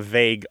the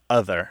vague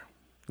other,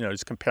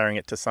 just comparing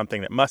it to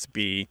something that must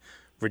be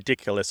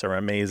ridiculous or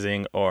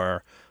amazing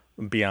or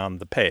beyond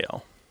the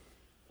pale.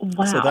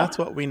 Wow. So that's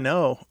what we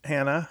know,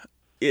 Hannah.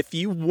 If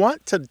you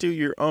want to do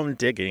your own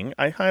digging,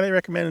 I highly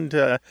recommend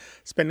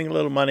spending a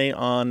little money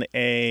on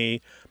a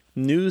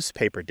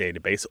newspaper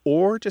database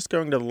or just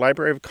going to the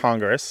Library of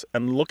Congress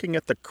and looking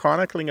at the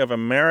Chronicling of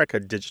America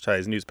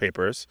digitized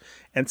newspapers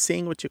and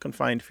seeing what you can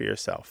find for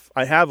yourself.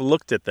 I have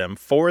looked at them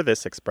for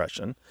this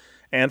expression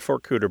and for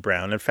Cooter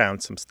Brown and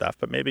found some stuff,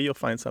 but maybe you'll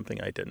find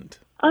something I didn't.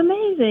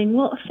 Amazing.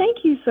 Well, thank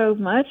you so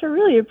much. I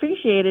really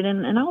appreciate it,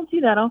 and I'll do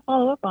that. I'll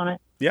follow up on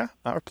it. Yeah,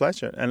 our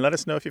pleasure. And let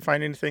us know if you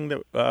find anything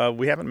that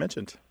we haven't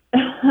mentioned.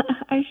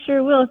 I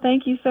sure will.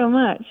 Thank you so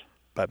much.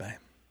 Bye-bye.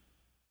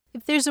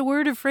 If there's a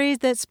word or phrase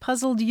that's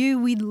puzzled you,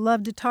 we'd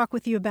love to talk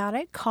with you about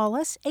it. Call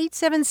us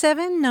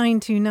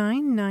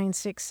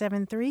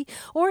 877-929-9673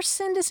 or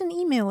send us an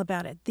email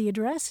about it. The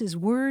address is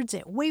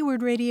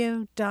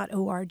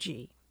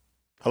words@waywardradio.org.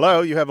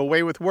 Hello, you have a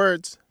way with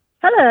words.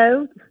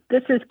 Hello,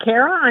 this is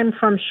Kara. I'm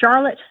from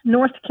Charlotte,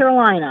 North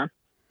Carolina.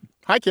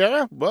 Hi,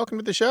 Kara. Welcome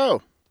to the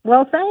show.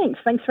 Well, thanks.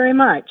 Thanks very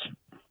much.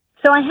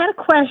 So I had a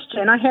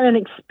question. I had an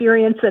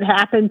experience that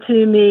happened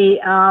to me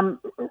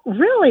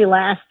really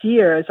last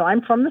year. So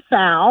I'm from the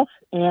South,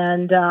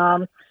 and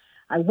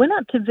I went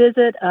up to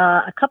visit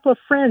a couple of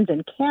friends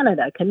in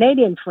Canada,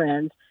 Canadian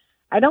friends.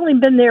 I'd only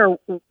been there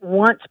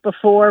once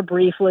before,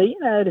 briefly,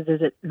 to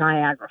visit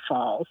Niagara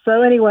Falls.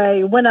 So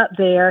anyway, went up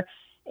there,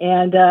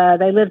 and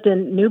they lived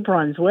in New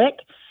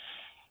Brunswick.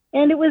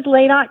 And it was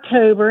late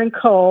October and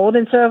cold,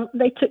 and so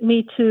they took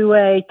me to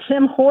a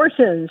Tim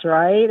Hortons,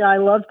 right? I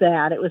loved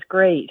that. It was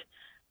great.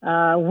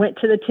 Went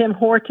to the Tim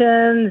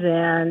Hortons,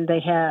 and they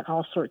had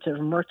all sorts of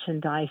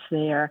merchandise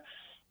there.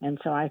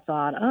 And so I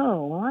thought,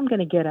 oh, well, I'm going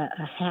to get a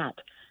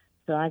hat.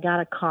 So I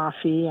got a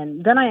coffee,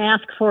 and then I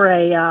asked for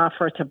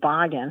a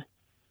toboggan.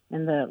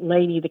 And the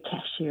lady, the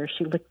cashier,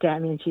 she looked at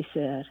me and she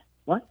said,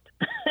 "What?"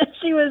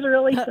 She was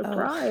really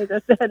surprised. I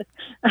said,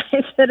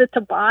 a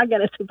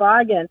toboggan.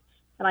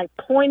 And I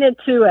pointed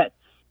to it.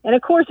 And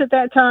of course, at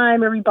that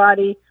time,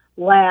 everybody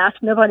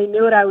laughed. Nobody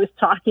knew what I was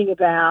talking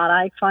about.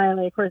 I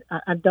finally, of course,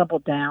 I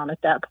doubled down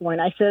at that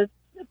point. I said,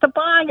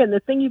 toboggan,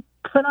 the thing you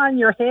put on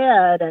your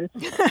head. And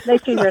they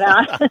figured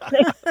out,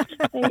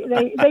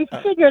 they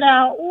figured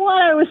out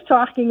what I was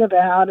talking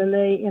about. And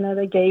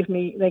they gave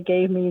me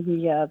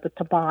the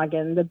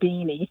toboggan, the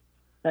beanie,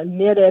 the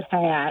knitted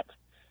hat,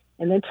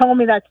 and then told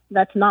me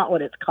that's not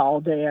what it's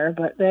called there.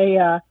 But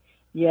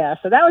yeah,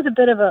 so that was a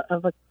bit of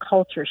a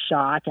culture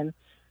shock. And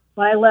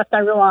when I left, I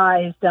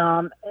realized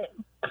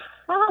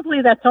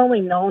probably that's only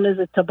known as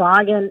a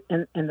toboggan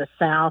in the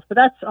South, but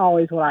that's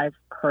always what I've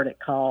heard it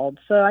called.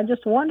 So I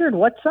just wondered,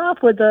 what's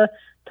up with the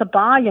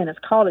toboggan? It's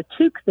called a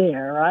toque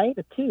there, right?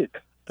 A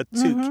toque. A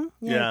toque. Mm-hmm.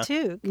 Yeah, a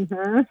toque.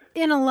 Mm-hmm.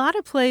 In a lot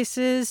of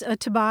places, a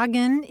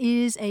toboggan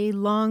is a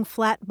long,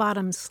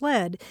 flat-bottomed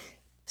sled.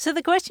 So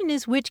the question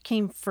is, which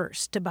came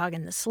first,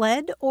 toboggan the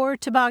sled or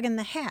toboggan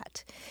the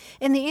hat?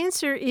 And the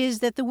answer is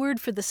that the word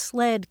for the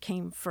sled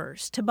came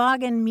first.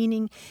 Toboggan,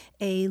 meaning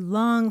a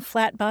long,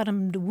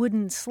 flat-bottomed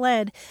wooden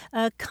sled,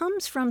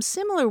 comes from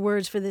similar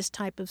words for this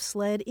type of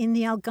sled in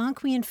the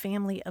Algonquian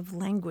family of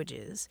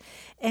languages.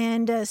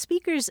 And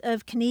speakers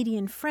of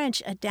Canadian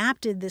French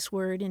adapted this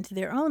word into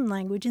their own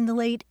language in the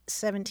late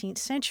 17th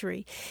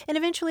century. And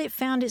eventually it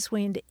found its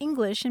way into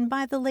English, and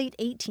by the late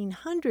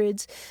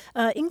 1800s,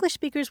 English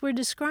speakers were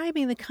describing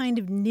the kind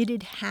of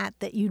knitted hat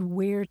that you'd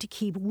wear to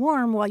keep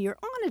warm while you're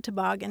on a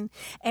toboggan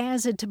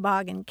as a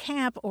toboggan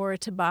cap or a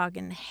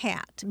toboggan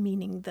hat,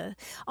 meaning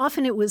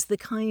often it was the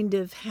kind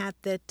of hat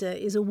that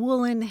is a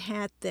woolen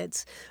hat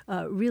that's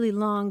really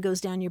long,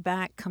 goes down your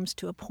back, comes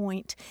to a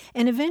point.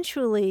 And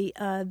eventually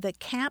the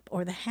cap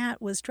or the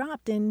hat was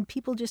dropped and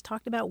people just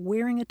talked about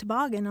wearing a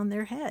toboggan on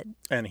their head.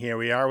 And here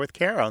we are with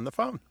Kara on the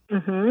phone.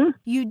 Mm-hmm.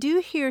 You do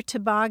hear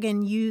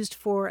toboggan used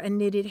for a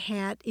knitted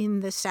hat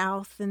in the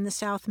South and the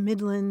South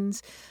Midlands,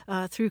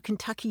 through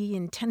Kentucky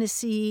and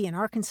Tennessee and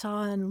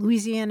Arkansas and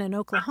Louisiana and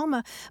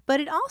Oklahoma, but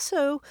it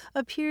also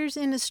appears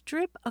in a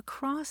strip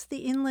across the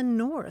inland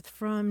north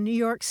from New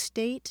York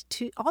State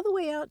to all the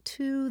way out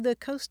to the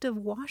coast of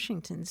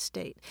Washington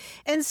State.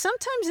 And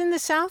sometimes in the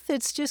South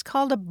it's just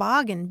called a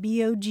boggin,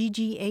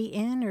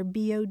 B-O-G-G-A-N or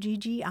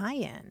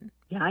B-O-G-G-I-N.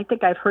 Yeah, I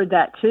think I've heard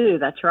that too.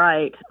 That's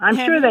right. I'm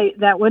sure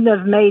that wouldn't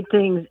have made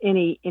things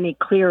any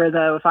clearer,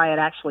 though, if I had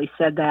actually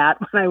said that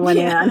when I went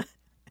in.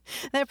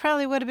 That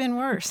probably would have been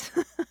worse.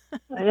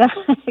 Yeah,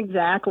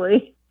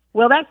 exactly.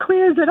 Well, that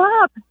clears it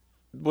up.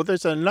 Well,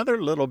 there's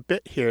another little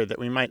bit here that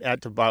we might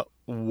add to about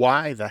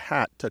why the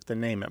hat took the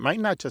name. It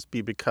might not just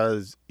be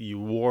because you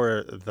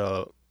wore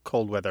the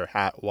cold weather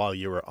hat while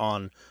you were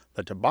on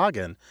the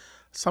toboggan.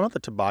 Some of the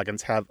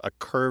toboggans have a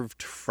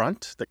curved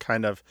front that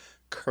kind of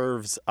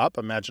curves up.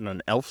 Imagine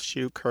an elf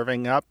shoe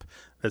curving up.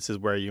 This is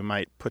where you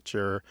might put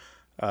your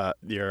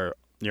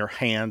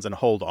hands and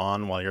hold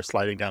on while you're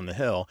sliding down the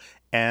hill.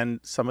 And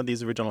some of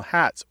these original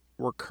hats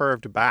were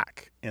curved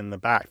back in the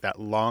back. That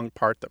long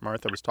part that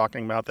Martha was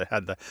talking about that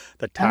had the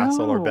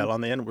tassel or bell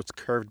on the end was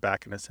curved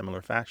back in a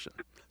similar fashion.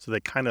 So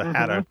they kind of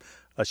had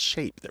a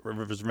shape that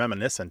was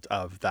reminiscent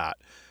of that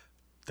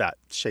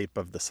shape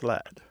of the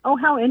sled. Oh,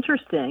 how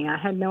interesting. I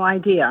had no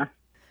idea.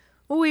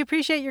 Well, we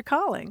appreciate your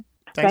calling.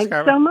 Thanks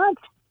so much.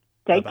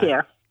 Take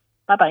care.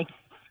 Bye-bye.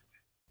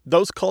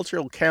 Those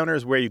cultural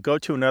encounters where you go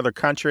to another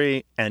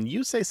country and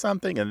you say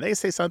something and they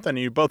say something and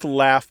you both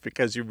laugh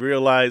because you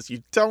realize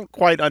you don't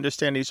quite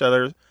understand each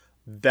other,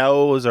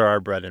 those are our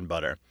bread and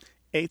butter.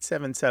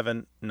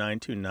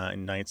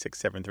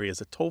 877-929-9673 is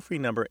a toll-free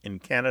number in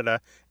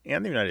Canada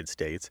and the United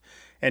States.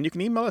 And you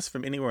can email us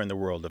from anywhere in the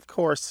world, of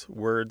course,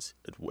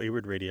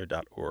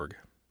 words@waywardradio.org.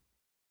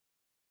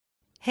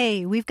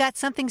 Hey, we've got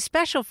something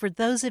special for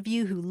those of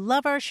you who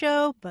love our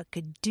show but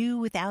could do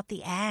without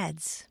the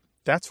ads.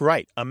 That's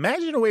right.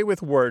 Imagine A Way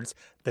with Words,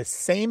 the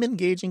same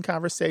engaging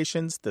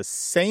conversations, the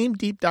same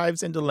deep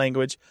dives into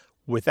language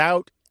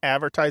without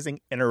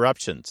advertising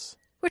interruptions.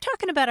 We're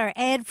talking about our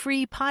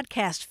ad-free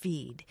podcast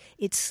feed.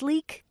 It's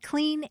sleek,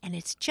 clean, and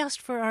it's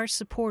just for our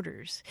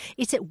supporters.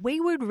 It's at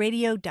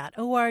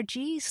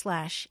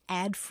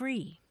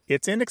waywardradio.org/ad-free.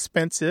 It's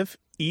inexpensive,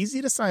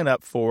 easy to sign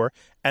up for,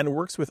 and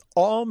works with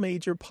all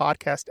major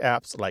podcast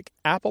apps like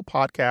Apple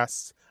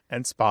Podcasts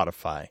and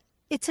Spotify.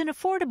 It's an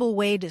affordable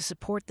way to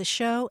support the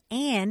show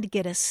and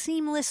get a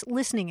seamless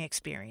listening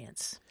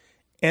experience.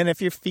 And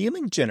if you're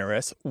feeling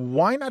generous,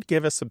 why not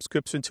give a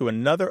subscription to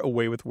another A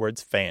Way with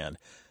Words fan?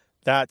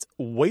 That's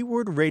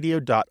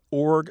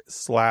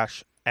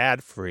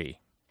waywardradio.org/ad-free.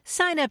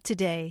 Sign up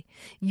today.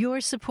 Your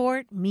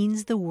support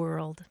means the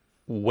world.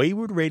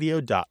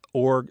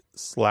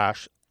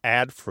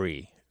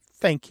 waywardradio.org/ad-free.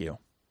 Thank you.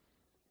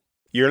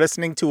 You're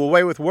listening to A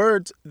Way with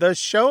Words, the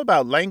show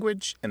about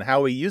language and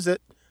how we use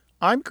it.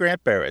 I'm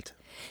Grant Barrett.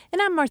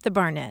 And I'm Martha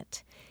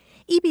Barnett.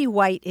 E.B.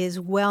 White is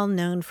well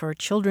known for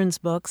children's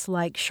books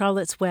like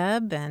Charlotte's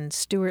Web and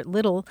Stuart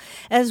Little,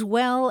 as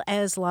well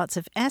as lots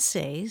of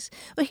essays.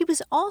 But he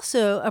was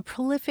also a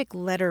prolific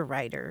letter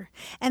writer.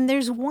 And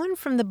there's one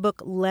from the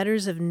book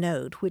Letters of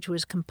Note, which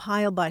was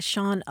compiled by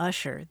Sean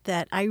Usher,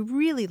 that I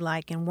really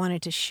like and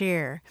wanted to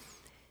share.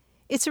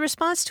 It's a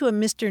response to a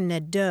Mr.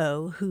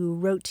 Nadeau who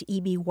wrote to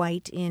E.B.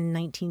 White in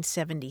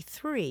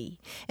 1973.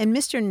 And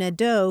Mr.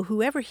 Nadeau,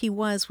 whoever he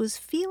was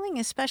feeling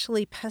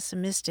especially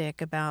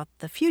pessimistic about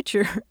the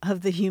future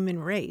of the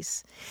human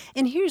race.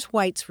 And here's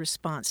White's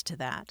response to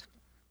that.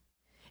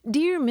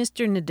 Dear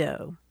Mr.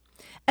 Nadeau,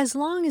 as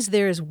long as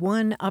there is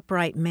one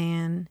upright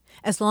man,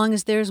 as long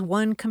as there is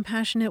one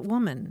compassionate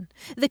woman,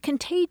 the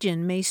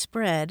contagion may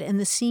spread and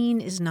the scene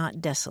is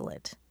not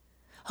desolate.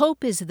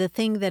 Hope is the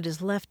thing that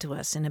is left to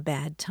us in a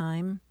bad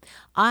time.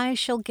 I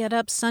shall get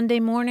up Sunday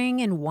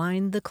morning and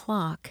wind the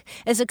clock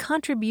as a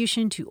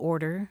contribution to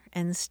order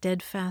and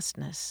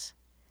steadfastness.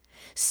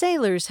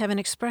 Sailors have an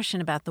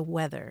expression about the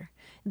weather.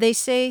 They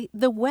say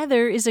the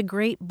weather is a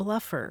great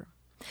bluffer.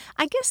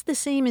 I guess the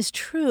same is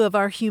true of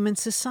our human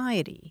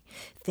society.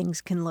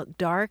 Things can look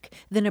dark,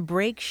 then a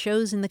break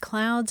shows in the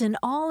clouds, and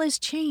all is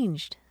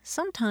changed,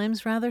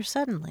 sometimes rather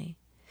suddenly.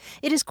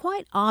 It is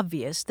quite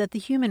obvious that the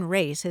human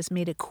race has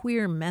made a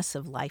queer mess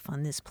of life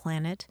on this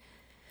planet.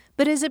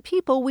 But as a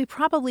people, we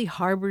probably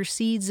harbor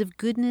seeds of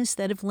goodness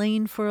that have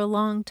lain for a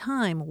long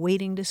time,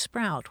 waiting to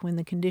sprout when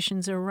the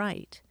conditions are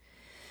right.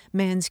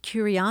 Man's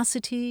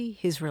curiosity,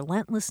 his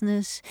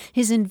relentlessness,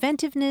 his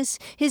inventiveness,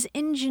 his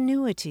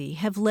ingenuity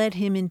have led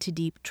him into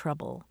deep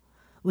trouble.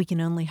 We can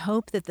only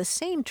hope that the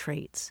same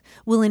traits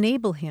will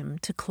enable him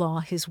to claw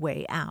his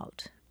way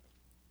out.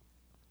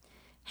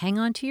 Hang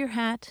on to your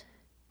hat,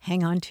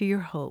 hang on to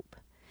your hope,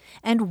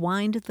 and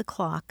wind the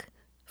clock,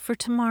 for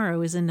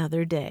tomorrow is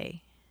another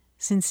day.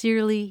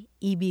 Sincerely,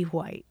 E.B.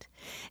 White.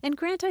 And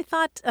Grant, I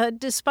thought,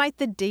 despite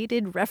the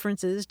dated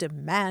references to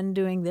man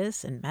doing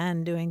this and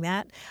man doing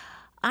that,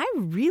 I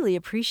really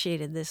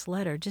appreciated this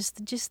letter,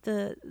 just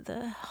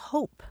the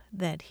hope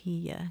that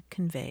he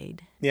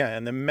conveyed. Yeah,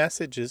 and the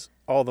message is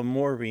all the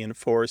more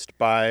reinforced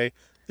by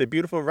the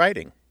beautiful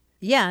writing.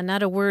 Yeah,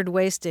 not a word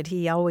wasted.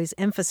 He always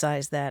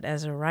emphasized that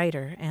as a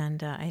writer,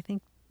 and I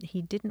think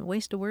he didn't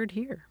waste a word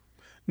here.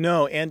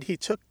 No, and he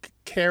took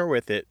care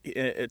with it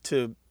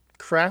to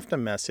craft a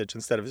message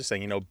instead of just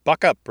saying,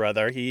 buck up,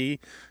 brother. He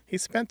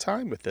spent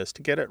time with this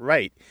to get it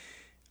right.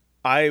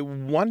 I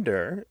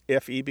wonder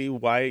if E.B.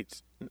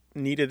 White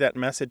needed that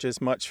message as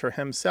much for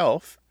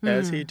himself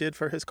as he did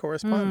for his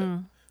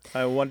correspondent.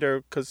 I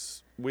wonder,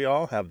 because we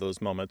all have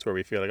those moments where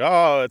we feel like,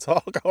 oh, it's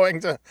all going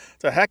to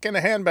heck in a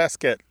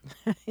handbasket.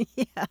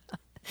 Yeah.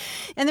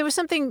 And there was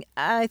something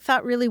I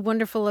thought really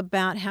wonderful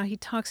about how he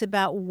talks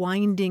about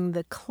winding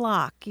the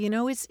clock.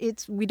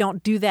 It's we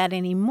don't do that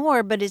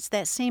anymore, but it's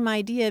that same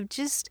idea of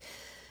just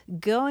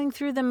going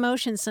through the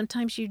motions.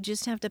 Sometimes you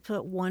just have to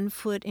put one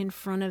foot in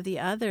front of the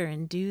other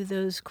and do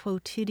those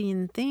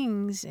quotidian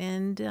things.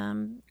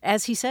 And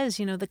as he says,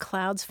 the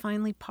clouds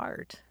finally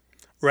part.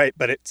 Right,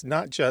 but it's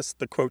not just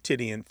the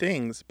quotidian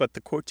things, but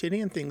the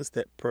quotidian things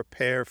that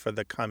prepare for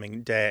the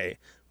coming day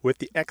with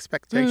the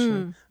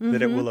expectation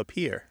that it will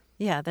appear.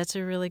 Yeah, that's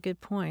a really good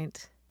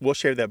point. We'll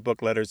share that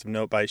book, Letters of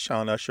Note by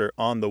Sean Usher,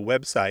 on the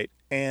website.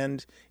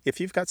 And if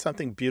you've got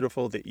something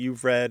beautiful that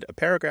you've read, a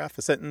paragraph,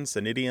 a sentence,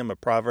 an idiom, a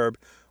proverb,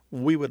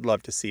 we would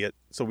love to see it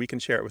so we can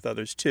share it with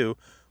others too.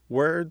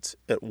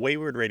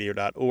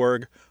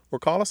 words@waywardradio.org, or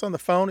call us on the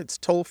phone. It's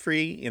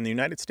toll-free in the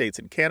United States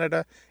and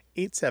Canada,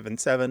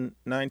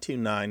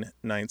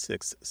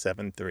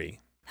 877-929-9673.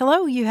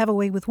 Hello, you have a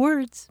way with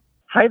words.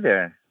 Hi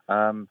there.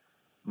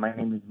 My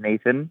name is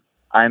Nathan.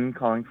 I'm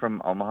calling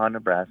from Omaha,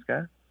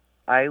 Nebraska.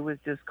 I was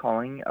just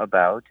calling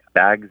about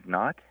Bags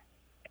Not,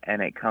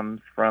 and it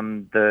comes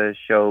from the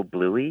show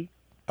Bluey.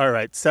 All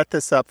right, set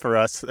this up for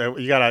us.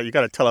 You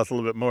gotta tell us a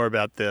little bit more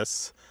about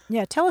this.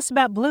 Yeah, tell us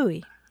about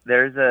Bluey.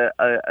 There's a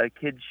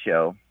kids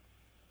show,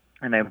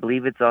 and I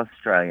believe it's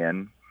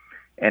Australian,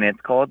 and it's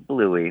called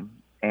Bluey.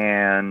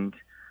 And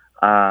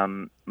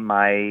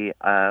my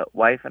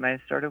wife and I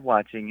started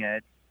watching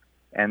it,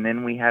 and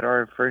then we had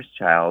our first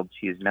child.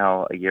 She's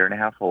now a year and a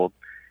half old,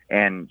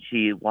 and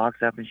she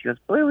walks up and she goes,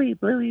 "Bluey,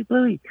 Bluey,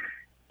 Bluey,"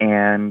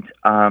 and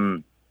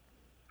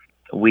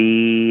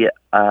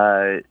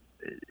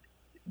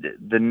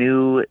the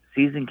new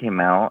season came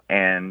out,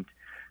 and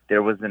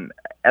there was an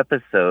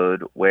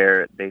episode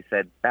where they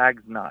said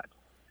 "Bags Not,"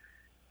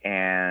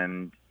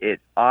 and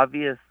it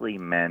obviously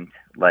meant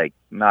like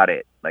not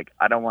it, like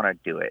I don't want to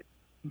do it.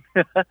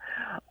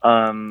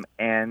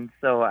 And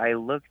so I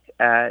looked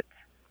at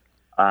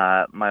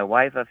my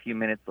wife a few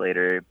minutes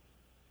later,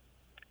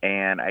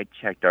 and I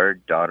checked our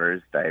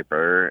daughter's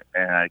diaper,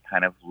 and I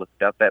kind of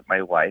looked up at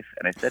my wife,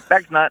 and I said,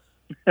 "Bags Not."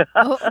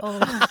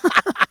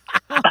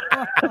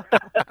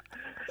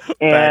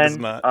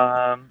 And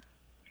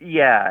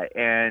yeah,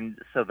 and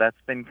so that's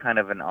been kind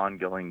of an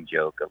ongoing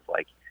joke of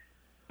like,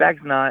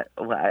 Bags Not.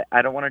 Well,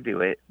 I don't want to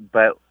do it,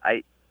 but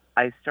I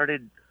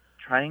started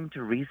trying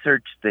to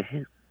research the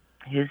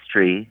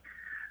history,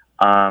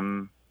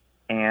 and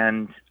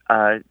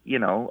I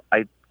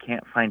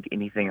can't find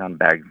anything on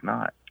Bags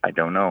Not. I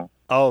don't know.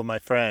 Oh, my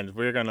friend,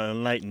 we're going to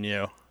enlighten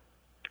you.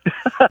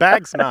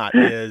 Bags Not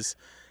is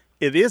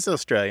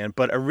Australian,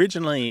 but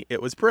originally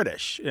it was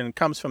British and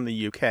comes from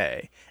the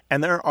UK.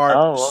 And there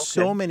are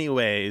so many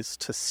ways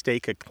to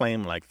stake a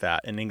claim like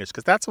that in English,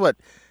 because that's what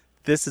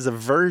this is a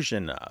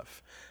version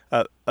of.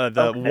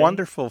 The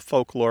wonderful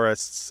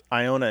folklorists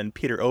Iona and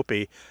Peter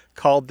Opie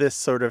called this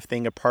sort of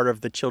thing a part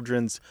of the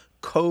children's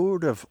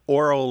code of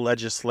oral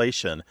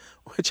legislation,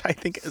 which I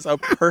think is a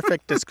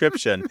perfect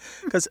description,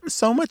 because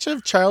so much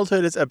of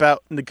childhood is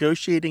about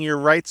negotiating your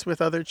rights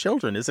with other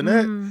children, isn't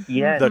it?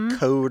 Yes. The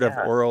code of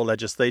oral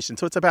legislation.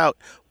 So it's about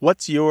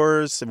what's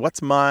yours,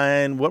 what's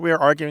mine, what we are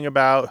arguing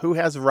about, who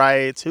has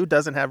rights, who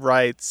doesn't have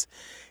rights.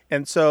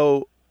 And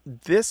so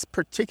this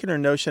particular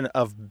notion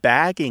of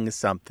bagging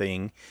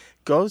something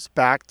goes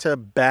back to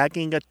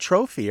bagging a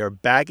trophy or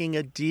bagging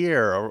a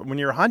deer or when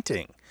you're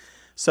hunting.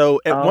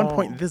 So at one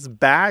point, this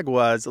bag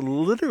was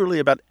literally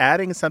about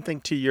adding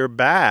something to your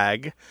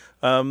bag,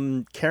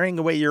 carrying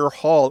away your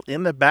haul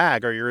in the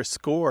bag or your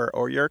score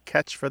or your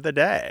catch for the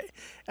day.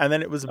 And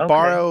then it was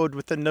borrowed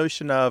with the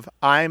notion of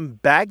I'm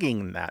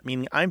bagging that,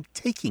 meaning I'm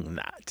taking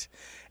that.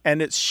 And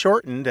it's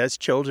shortened, as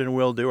children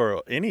will do,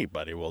 or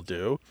anybody will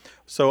do.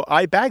 So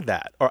I bag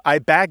that, or I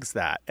bags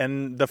that.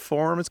 And the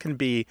forms can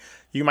be,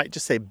 you might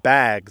just say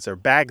bags, or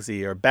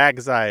bagsy, or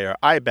bagsy, or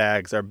I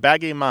bags, or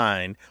baggy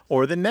mine,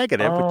 or the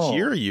negative, which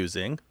you're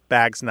using,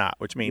 bags not,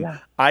 which means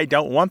I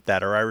don't want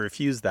that, or I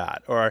refuse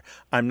that, or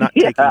I'm not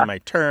taking my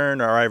turn,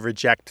 or I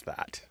reject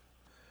that.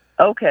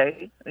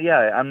 Okay.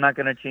 Yeah, I'm not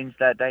going to change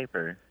that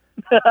diaper.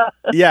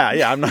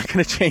 yeah, I'm not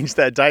going to change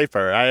that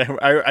diaper.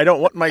 I don't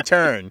want my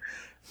turn.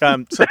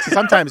 So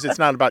sometimes it's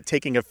not about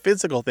taking a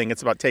physical thing;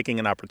 it's about taking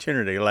an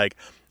opportunity.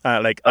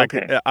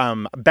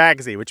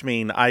 Bagsy, which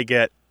means I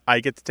get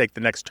to take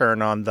the next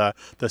turn on the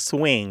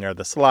swing or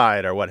the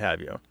slide or what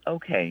have you.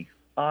 Okay,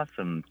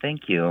 awesome,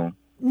 thank you,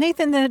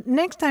 Nathan. The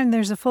next time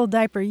there's a full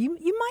diaper, you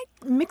might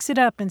mix it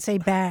up and say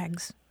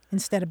bags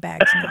instead of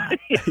bags.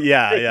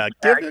 yeah.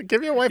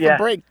 Give your wife a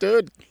break,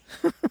 dude.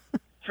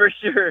 For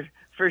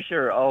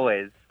sure,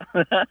 always.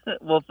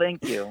 Well,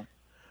 thank you.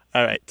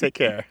 All right, take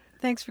care.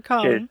 Thanks for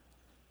calling. Cheers.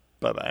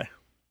 Bye-bye.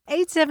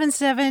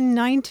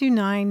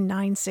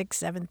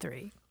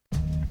 877-929-9673.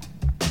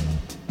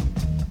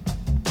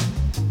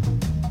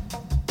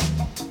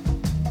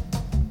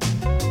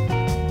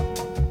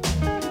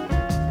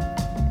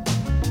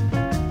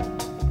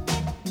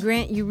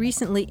 Grant, you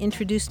recently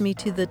introduced me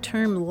to the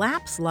term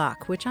laps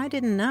lock, which I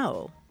didn't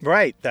know.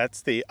 Right.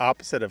 That's the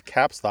opposite of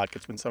caps lock.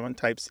 It's when someone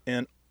types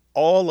in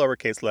all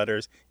lowercase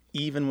letters,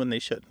 even when they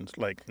shouldn't,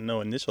 like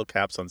no initial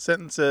caps on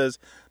sentences,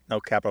 no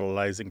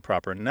capitalizing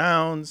proper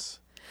nouns.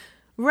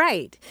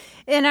 Right.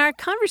 And our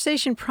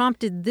conversation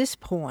prompted this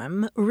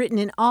poem, written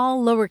in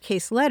all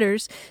lowercase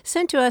letters,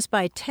 sent to us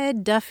by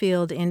Ted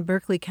Duffield in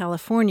Berkeley,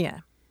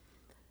 California.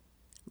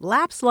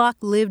 Lapslock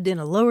lived in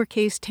a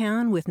lowercase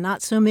town with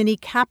not so many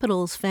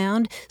capitals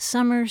found.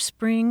 Summer,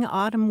 spring,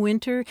 autumn,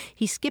 winter,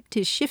 he skipped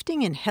his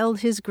shifting and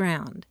held his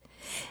ground.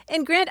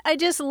 And Grant, I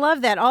just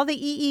love that. All the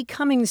E.E.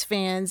 Cummings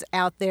fans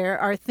out there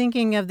are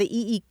thinking of the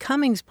E.E.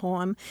 Cummings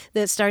poem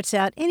that starts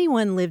out,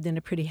 anyone lived in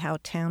a pretty how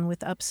town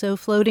with up so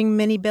floating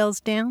many bells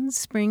down.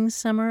 Spring,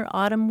 summer,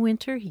 autumn,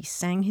 winter, he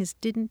sang his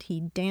didn't, he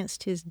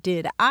danced his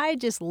did. I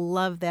just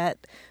love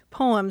that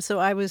poem, so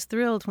I was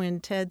thrilled when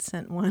Ted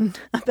sent one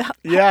about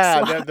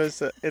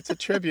it's a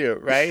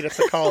tribute, right? It's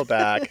a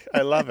callback.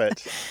 I love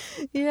it.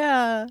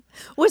 Yeah.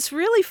 What's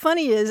really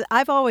funny is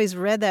I've always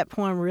read that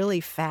poem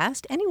really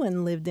fast.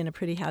 Anyone lived in a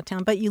pretty how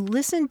town, but you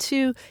listen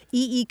to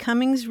E.E.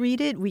 Cummings read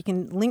it. We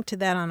can link to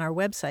that on our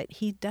website.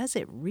 He does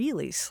it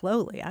really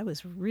slowly. I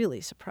was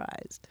really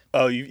surprised.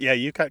 Oh,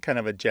 you got kind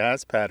of a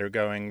jazz pattern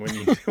going when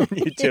you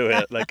do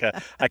it. Like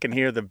I can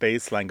hear the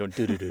bass line going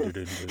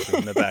do-do-do-do-do-do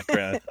in the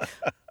background.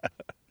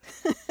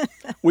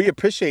 We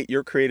appreciate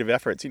your creative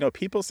efforts. You know,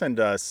 people send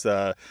us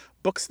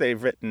books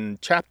they've written,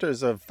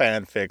 chapters of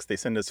fanfics. They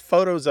send us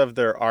photos of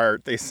their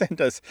art. They send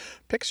us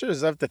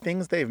pictures of the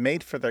things they've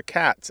made for their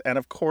cats. And,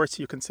 of course,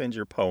 you can send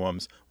your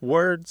poems,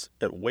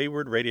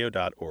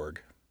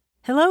 words@waywardradio.org.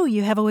 Hello,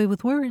 you have a way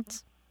with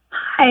words.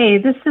 Hi,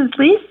 this is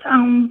Lise,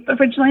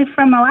 originally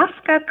from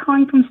Alaska,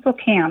 calling from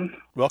Spokane.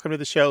 Welcome to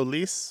the show,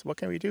 Lise. What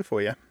can we do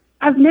for you?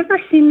 I've never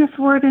seen this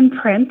word in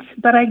print,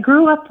 but I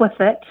grew up with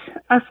it.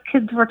 Us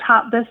kids were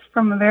taught this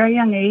from a very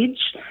young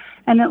age,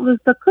 and it was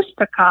the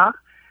kushtaka.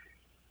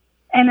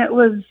 And it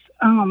was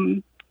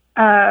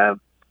a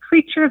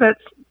creature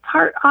that's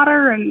part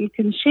otter and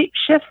can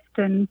shapeshift.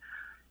 And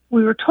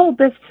we were told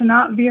this to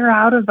not veer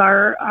out of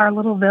our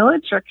little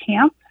village or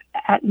camp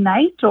at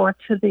night or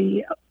to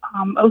the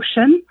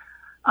ocean.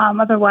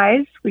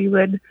 Otherwise, we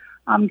would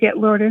get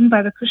lured in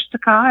by the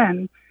kushtaka,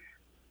 and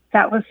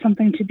that was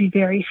something to be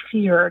very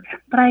feared.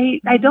 But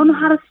I don't know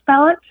how to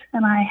spell it,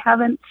 and I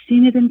haven't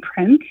seen it in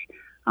print.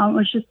 It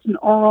was just an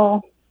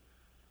oral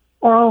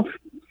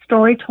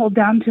story told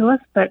down to us,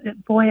 but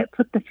boy, it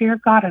put the fear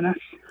of God in us.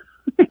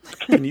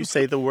 Can you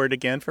say the word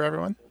again for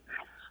everyone?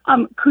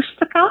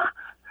 Kushtaka.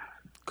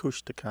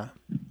 Kushtaka.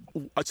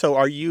 So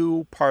are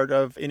you part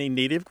of any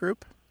native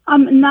group?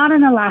 Not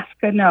in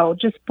Alaska, no,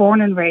 just born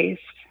and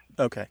raised.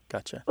 Okay,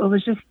 gotcha. It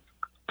was just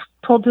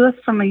told to us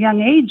from a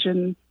young age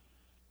and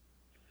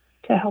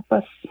to help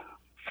us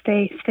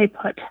stay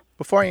put.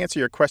 Before I answer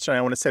your question,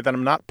 I want to say that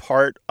I'm not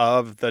part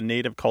of the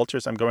native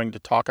cultures I'm going to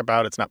talk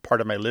about. It's not part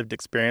of my lived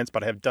experience,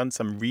 but I have done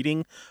some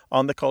reading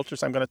on the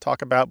cultures I'm going to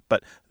talk about.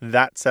 But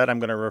that said, I'm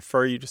going to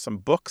refer you to some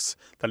books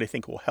that I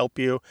think will help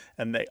you,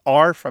 and they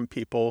are from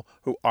people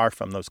who are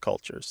from those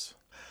cultures.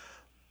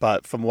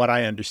 But from what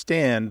I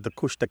understand, the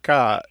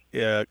kushtaka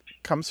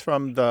comes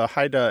from the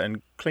Haida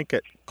and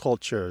Tlingit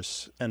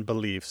cultures and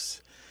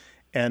beliefs,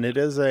 and it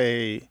is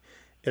a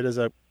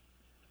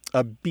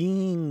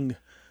being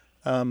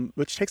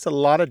which takes a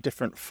lot of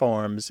different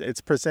forms.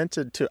 It's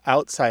presented to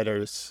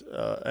outsiders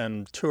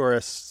and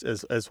tourists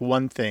as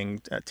one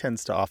thing. That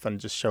tends to often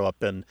just show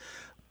up in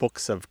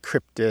books of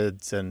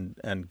cryptids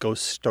and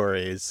ghost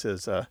stories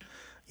as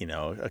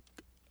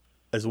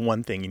as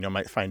one thing. You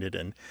might find it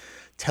in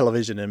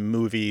television and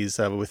movies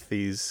with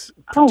these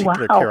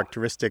particular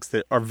characteristics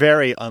that are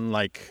very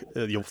unlike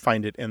you'll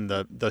find it in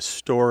the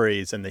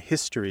stories and the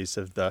histories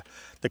of the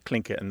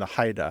Tlingit and the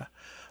Haida.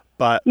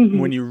 But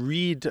when you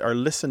read or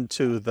listen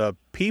to the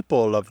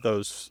people of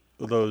those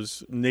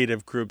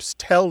native groups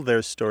tell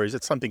their stories,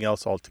 it's something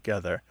else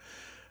altogether.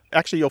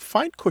 Actually, you'll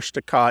find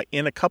Kushtaka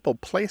in a couple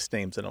place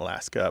names in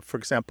Alaska. For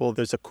example,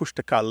 there's a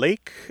Kushtaka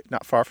Lake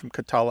not far from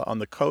Katala on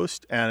the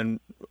coast, and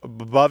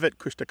above it,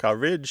 Kushtaka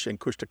Ridge and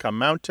Kushtaka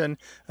Mountain,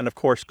 and of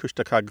course,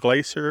 Kushtaka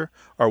Glacier,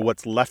 or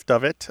what's left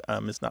of it,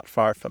 is not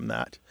far from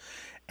that.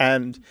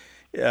 And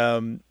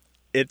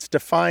it's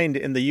defined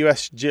in the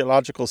U.S.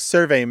 Geological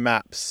Survey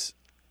maps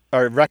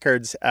or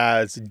records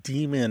as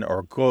demon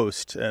or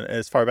ghost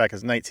as far back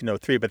as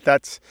 1903, but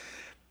that's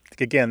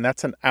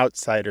an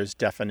outsider's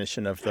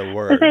definition of the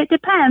word. It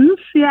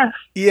depends, yes.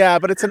 Yeah,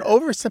 but it's an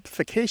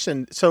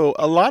oversimplification. So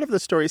a lot of the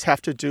stories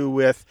have to do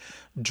with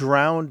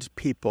drowned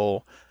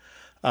people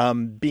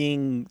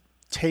being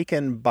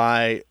taken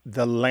by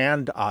the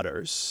land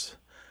otters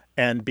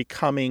and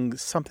becoming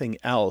something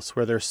else,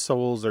 where their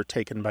souls are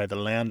taken by the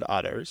land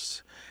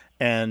otters.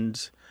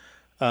 And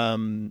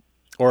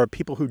or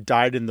people who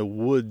died in the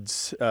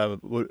woods,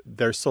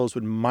 their souls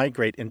would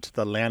migrate into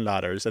the land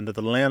otters, and that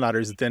the land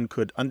otters then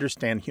could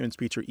understand human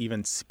speech or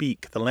even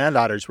speak. The land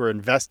otters were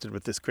invested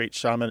with this great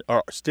shaman,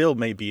 or still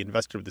may be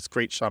invested with this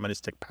great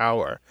shamanistic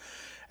power,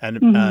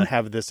 and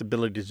have this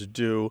ability to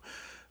do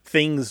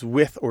things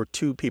with or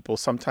to people,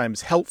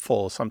 sometimes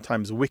helpful,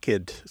 sometimes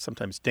wicked,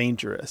 sometimes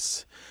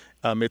dangerous.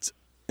 It's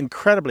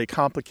incredibly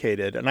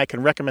complicated, and I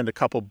can recommend a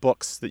couple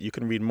books that you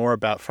can read more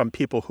about from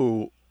people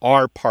who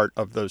are part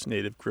of those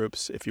native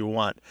groups if you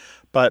want.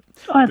 But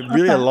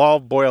really it all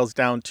boils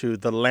down to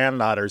the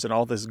land otters and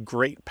all this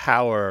great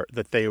power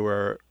that they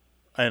were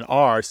and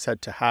are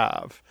said to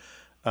have.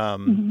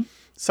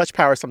 Such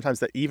power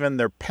sometimes that even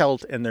their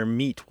pelt and their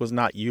meat was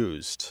not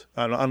used,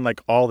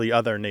 unlike all the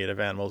other native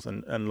animals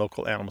and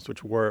local animals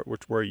which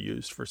were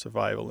used for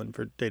survival and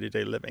for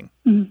day-to-day living.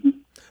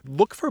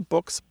 Look for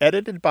books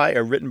edited by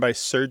or written by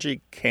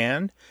Sergei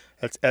Kan.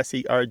 That's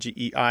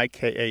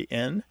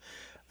Sergeikan.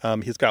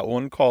 He's got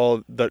one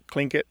called The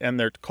Tlingit and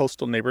Their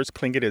Coastal Neighbors.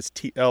 Tlingit is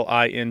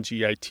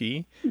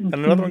Tlingit. And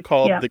another one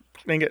called The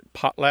Tlingit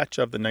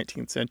Potlatch of the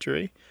 19th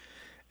Century.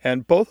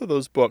 And both of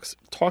those books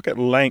talk at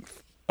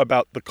length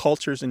about the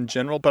cultures in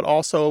general, but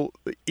also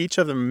each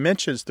of them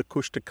mentions the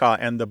Kushtaka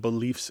and the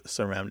beliefs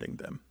surrounding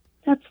them.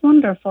 That's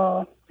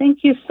wonderful.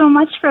 Thank you so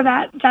much for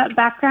that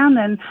background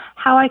and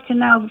how I can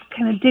now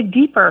kind of dig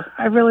deeper.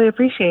 I really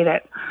appreciate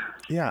it.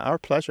 Yeah, our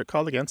pleasure.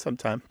 Call again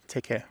sometime.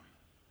 Take care.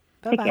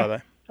 Bye-bye.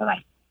 Bye-bye.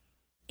 Bye-bye.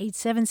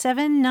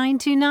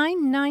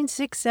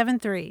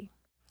 877-929-9673.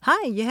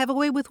 Hi, you have a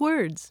way with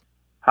words.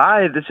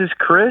 Hi, this is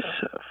Chris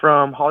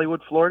from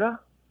Hollywood, Florida.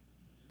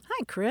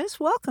 Hi, Chris.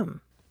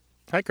 Welcome.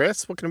 Hi,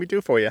 Chris. What can we do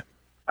for you?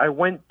 I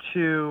went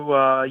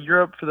to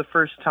Europe for the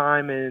first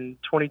time in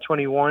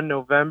 2021,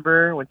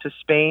 November. Went to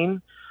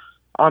Spain.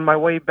 On my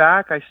way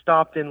back, I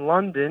stopped in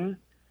London.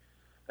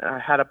 I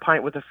had a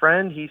pint with a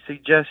friend. He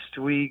suggests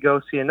we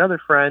go see another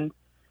friend.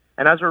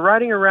 And as we're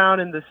riding around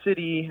in the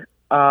city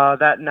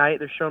that night,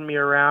 they're showing me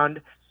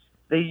around,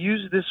 they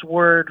use this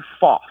word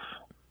FOF.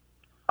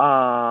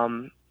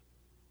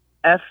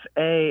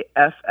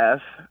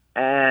 F-A-F-F.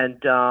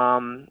 And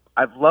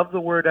I've loved the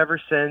word ever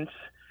since.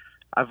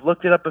 I've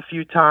looked it up a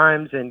few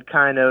times and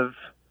kind of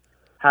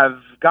have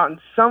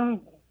gotten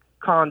some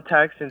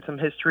context and some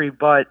history,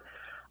 but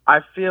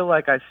I feel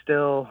like I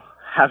still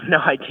have no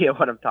idea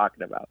what I'm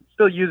talking about.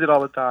 Still use it all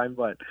the time,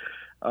 but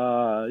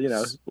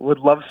would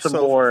love some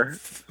more.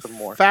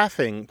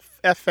 Faffing,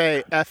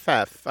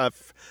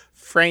 F-A-F-F,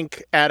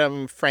 Frank,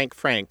 Adam,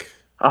 Frank.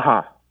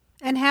 Uh-huh.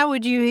 And how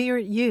would you hear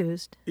it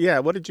used? Yeah,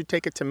 what did you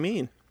take it to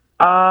mean?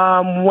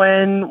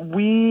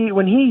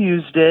 When he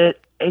used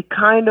it, it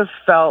kind of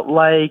felt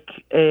like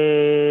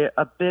a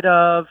bit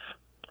of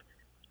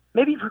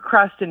maybe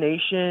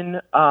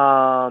procrastination,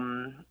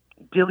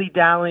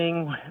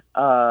 dilly-dallying in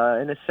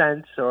a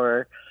sense,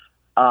 or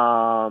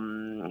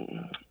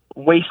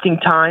wasting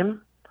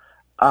time.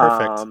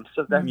 Perfect.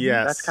 So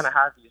that's kind of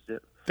how I've used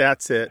it.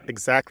 That's it.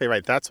 Exactly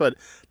right. That's what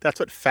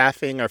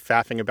faffing or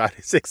faffing about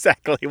is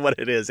exactly what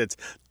it is. It's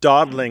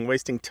dawdling,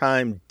 wasting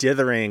time,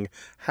 dithering,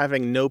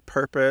 having no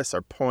purpose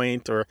or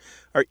point, or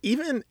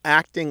even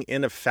acting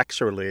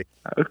ineffectually.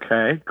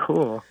 Okay,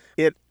 cool.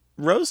 It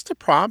rose to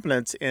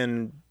prominence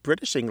in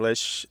British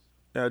English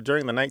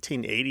during the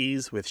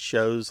 1980s with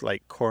shows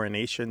like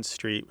Coronation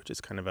Street, which is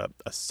kind of a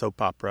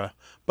soap opera.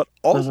 But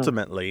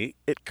ultimately,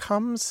 it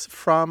comes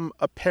from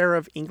a pair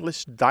of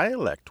English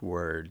dialect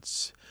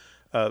words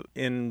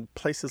in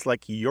places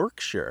like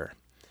Yorkshire.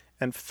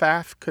 And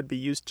faff could be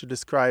used to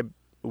describe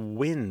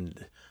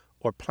wind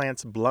or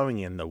plants blowing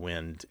in the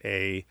wind,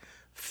 a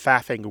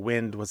faffing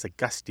wind was a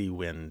gusty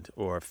wind,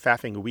 or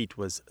faffing wheat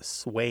was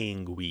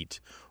swaying wheat,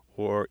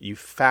 or you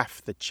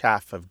faff the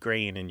chaff of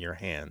grain in your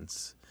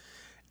hands.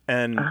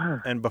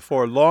 And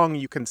before long,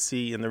 you can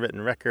see in the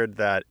written record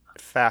that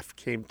faff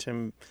came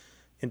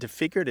into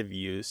figurative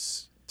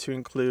use to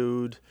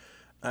include,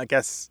 I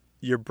guess,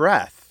 your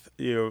breath.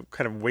 You're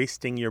kind of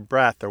wasting your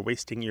breath or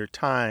wasting your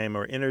time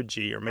or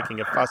energy or making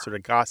a fuss or to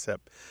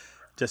gossip.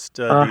 Just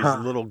these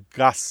little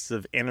gusts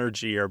of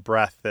energy or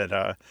breath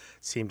that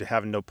seem to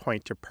have no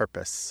point or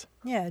purpose.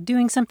 Yeah,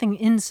 doing something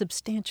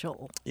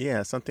insubstantial.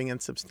 Yeah, something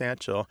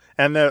insubstantial.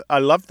 And I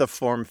love the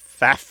form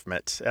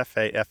faffment,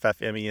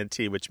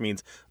 F-A-F-F-M-E-N-T, which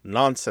means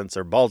nonsense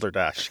or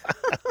balderdash.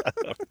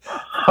 What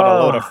a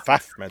load of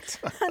faffment.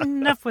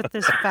 Enough with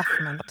this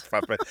faffment.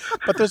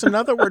 But there's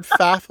another word,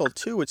 faffle,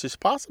 too, which is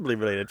possibly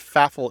related.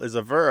 Faffle is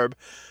a verb,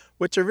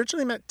 which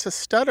originally meant to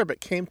stutter,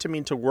 but came to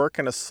mean to work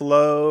in a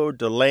slow,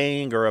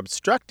 delaying, or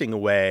obstructing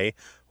way,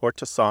 or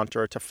to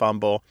saunter, or to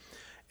fumble.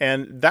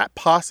 And that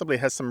possibly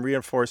has some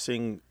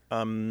reinforcing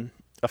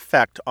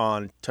effect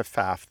on to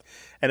faff.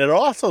 And it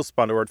also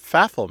spawned the word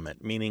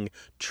fafflement, meaning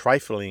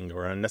trifling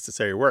or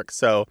unnecessary work.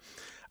 So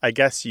I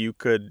guess you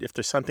could, if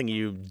there's something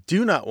you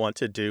do not want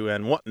to do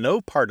and want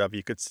no part of,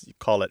 you could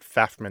call it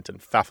faffment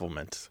and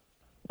fafflement.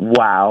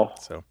 Wow.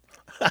 So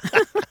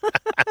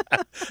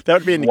that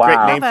would be a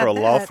great name for a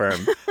law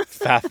firm.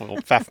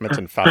 Faffment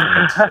and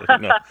Fafflement,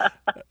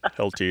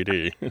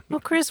 LTD. Well,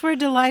 Chris, we're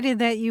delighted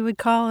that you would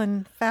call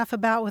and faff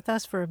about with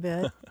us for a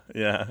bit.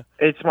 Yeah.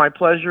 It's my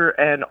pleasure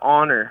and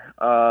honor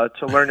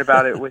to learn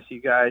about it with you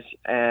guys.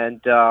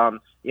 And,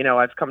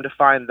 I've come to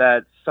find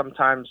that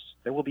sometimes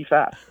there will be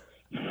faff.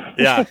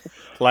 Yeah.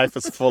 Life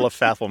is full of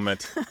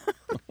fafflement.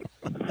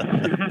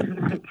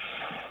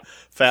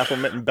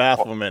 Fafflement and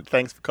bafflement.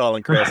 Thanks for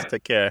calling, Chris.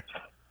 Take care.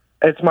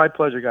 It's my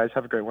pleasure, guys.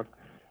 Have a great one.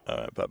 All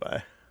right.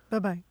 Bye-bye.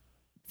 Bye-bye.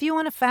 If you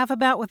want to faff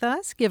about with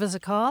us, give us a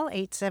call,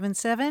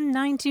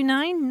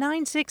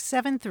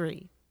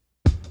 877-929-9673.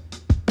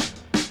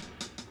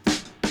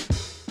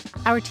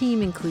 Our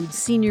team includes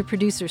senior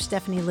producer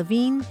Stephanie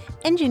Levine,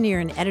 engineer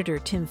and editor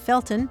Tim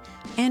Felton,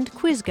 and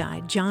quiz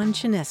guide John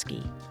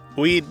Chinesky.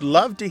 We'd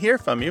love to hear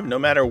from you, no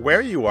matter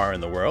where you are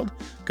in the world.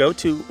 Go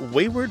to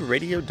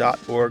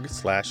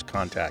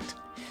waywardradio.org/contact.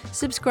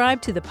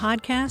 Subscribe to the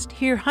podcast,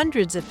 hear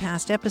hundreds of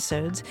past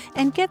episodes,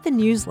 and get the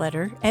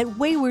newsletter at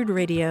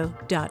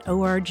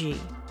waywardradio.org.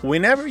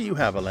 Whenever you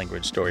have a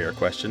language story or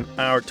question,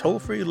 our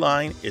toll-free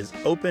line is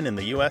open in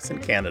the U.S.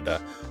 and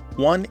Canada,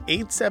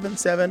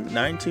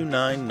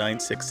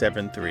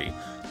 1-877-929-9673.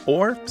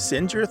 Or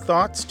send your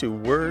thoughts to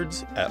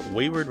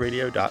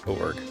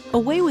words@waywardradio.org. A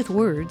Way with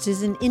Words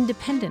is an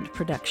independent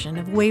production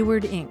of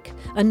Wayward Inc.,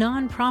 a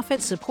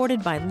nonprofit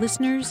supported by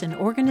listeners and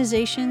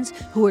organizations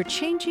who are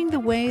changing the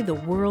way the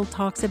world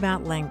talks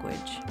about language.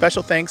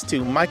 Special thanks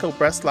to Michael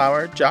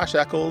Breslauer, Josh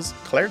Eccles,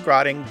 Claire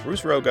Grotting,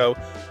 Bruce Rogo,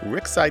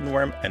 Rick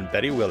Seidenworm, and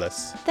Betty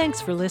Willis.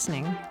 Thanks for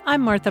listening.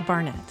 I'm Martha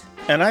Barnett.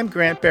 And I'm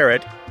Grant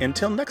Barrett.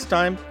 Until next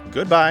time,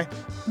 goodbye.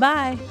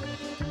 Bye.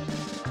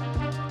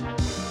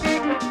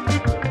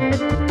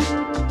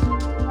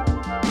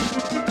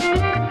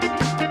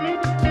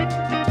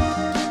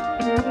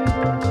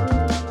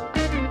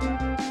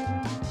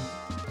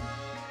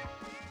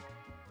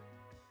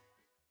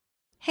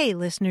 Hey,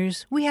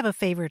 listeners, we have a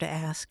favor to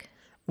ask.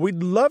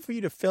 We'd love for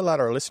you to fill out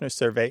our listener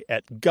survey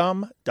at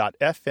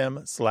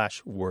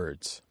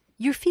gum.fm/words.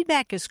 Your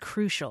feedback is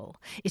crucial.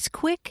 It's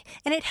quick,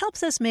 and it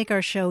helps us make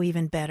our show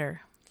even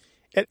better.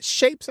 It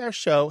shapes our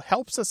show,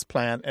 helps us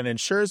plan, and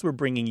ensures we're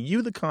bringing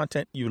you the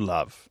content you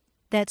love.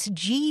 That's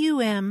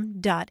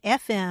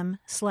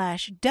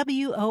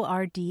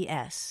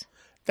gum.fm/WORDS.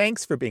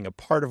 Thanks for being a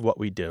part of what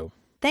we do.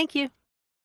 Thank you.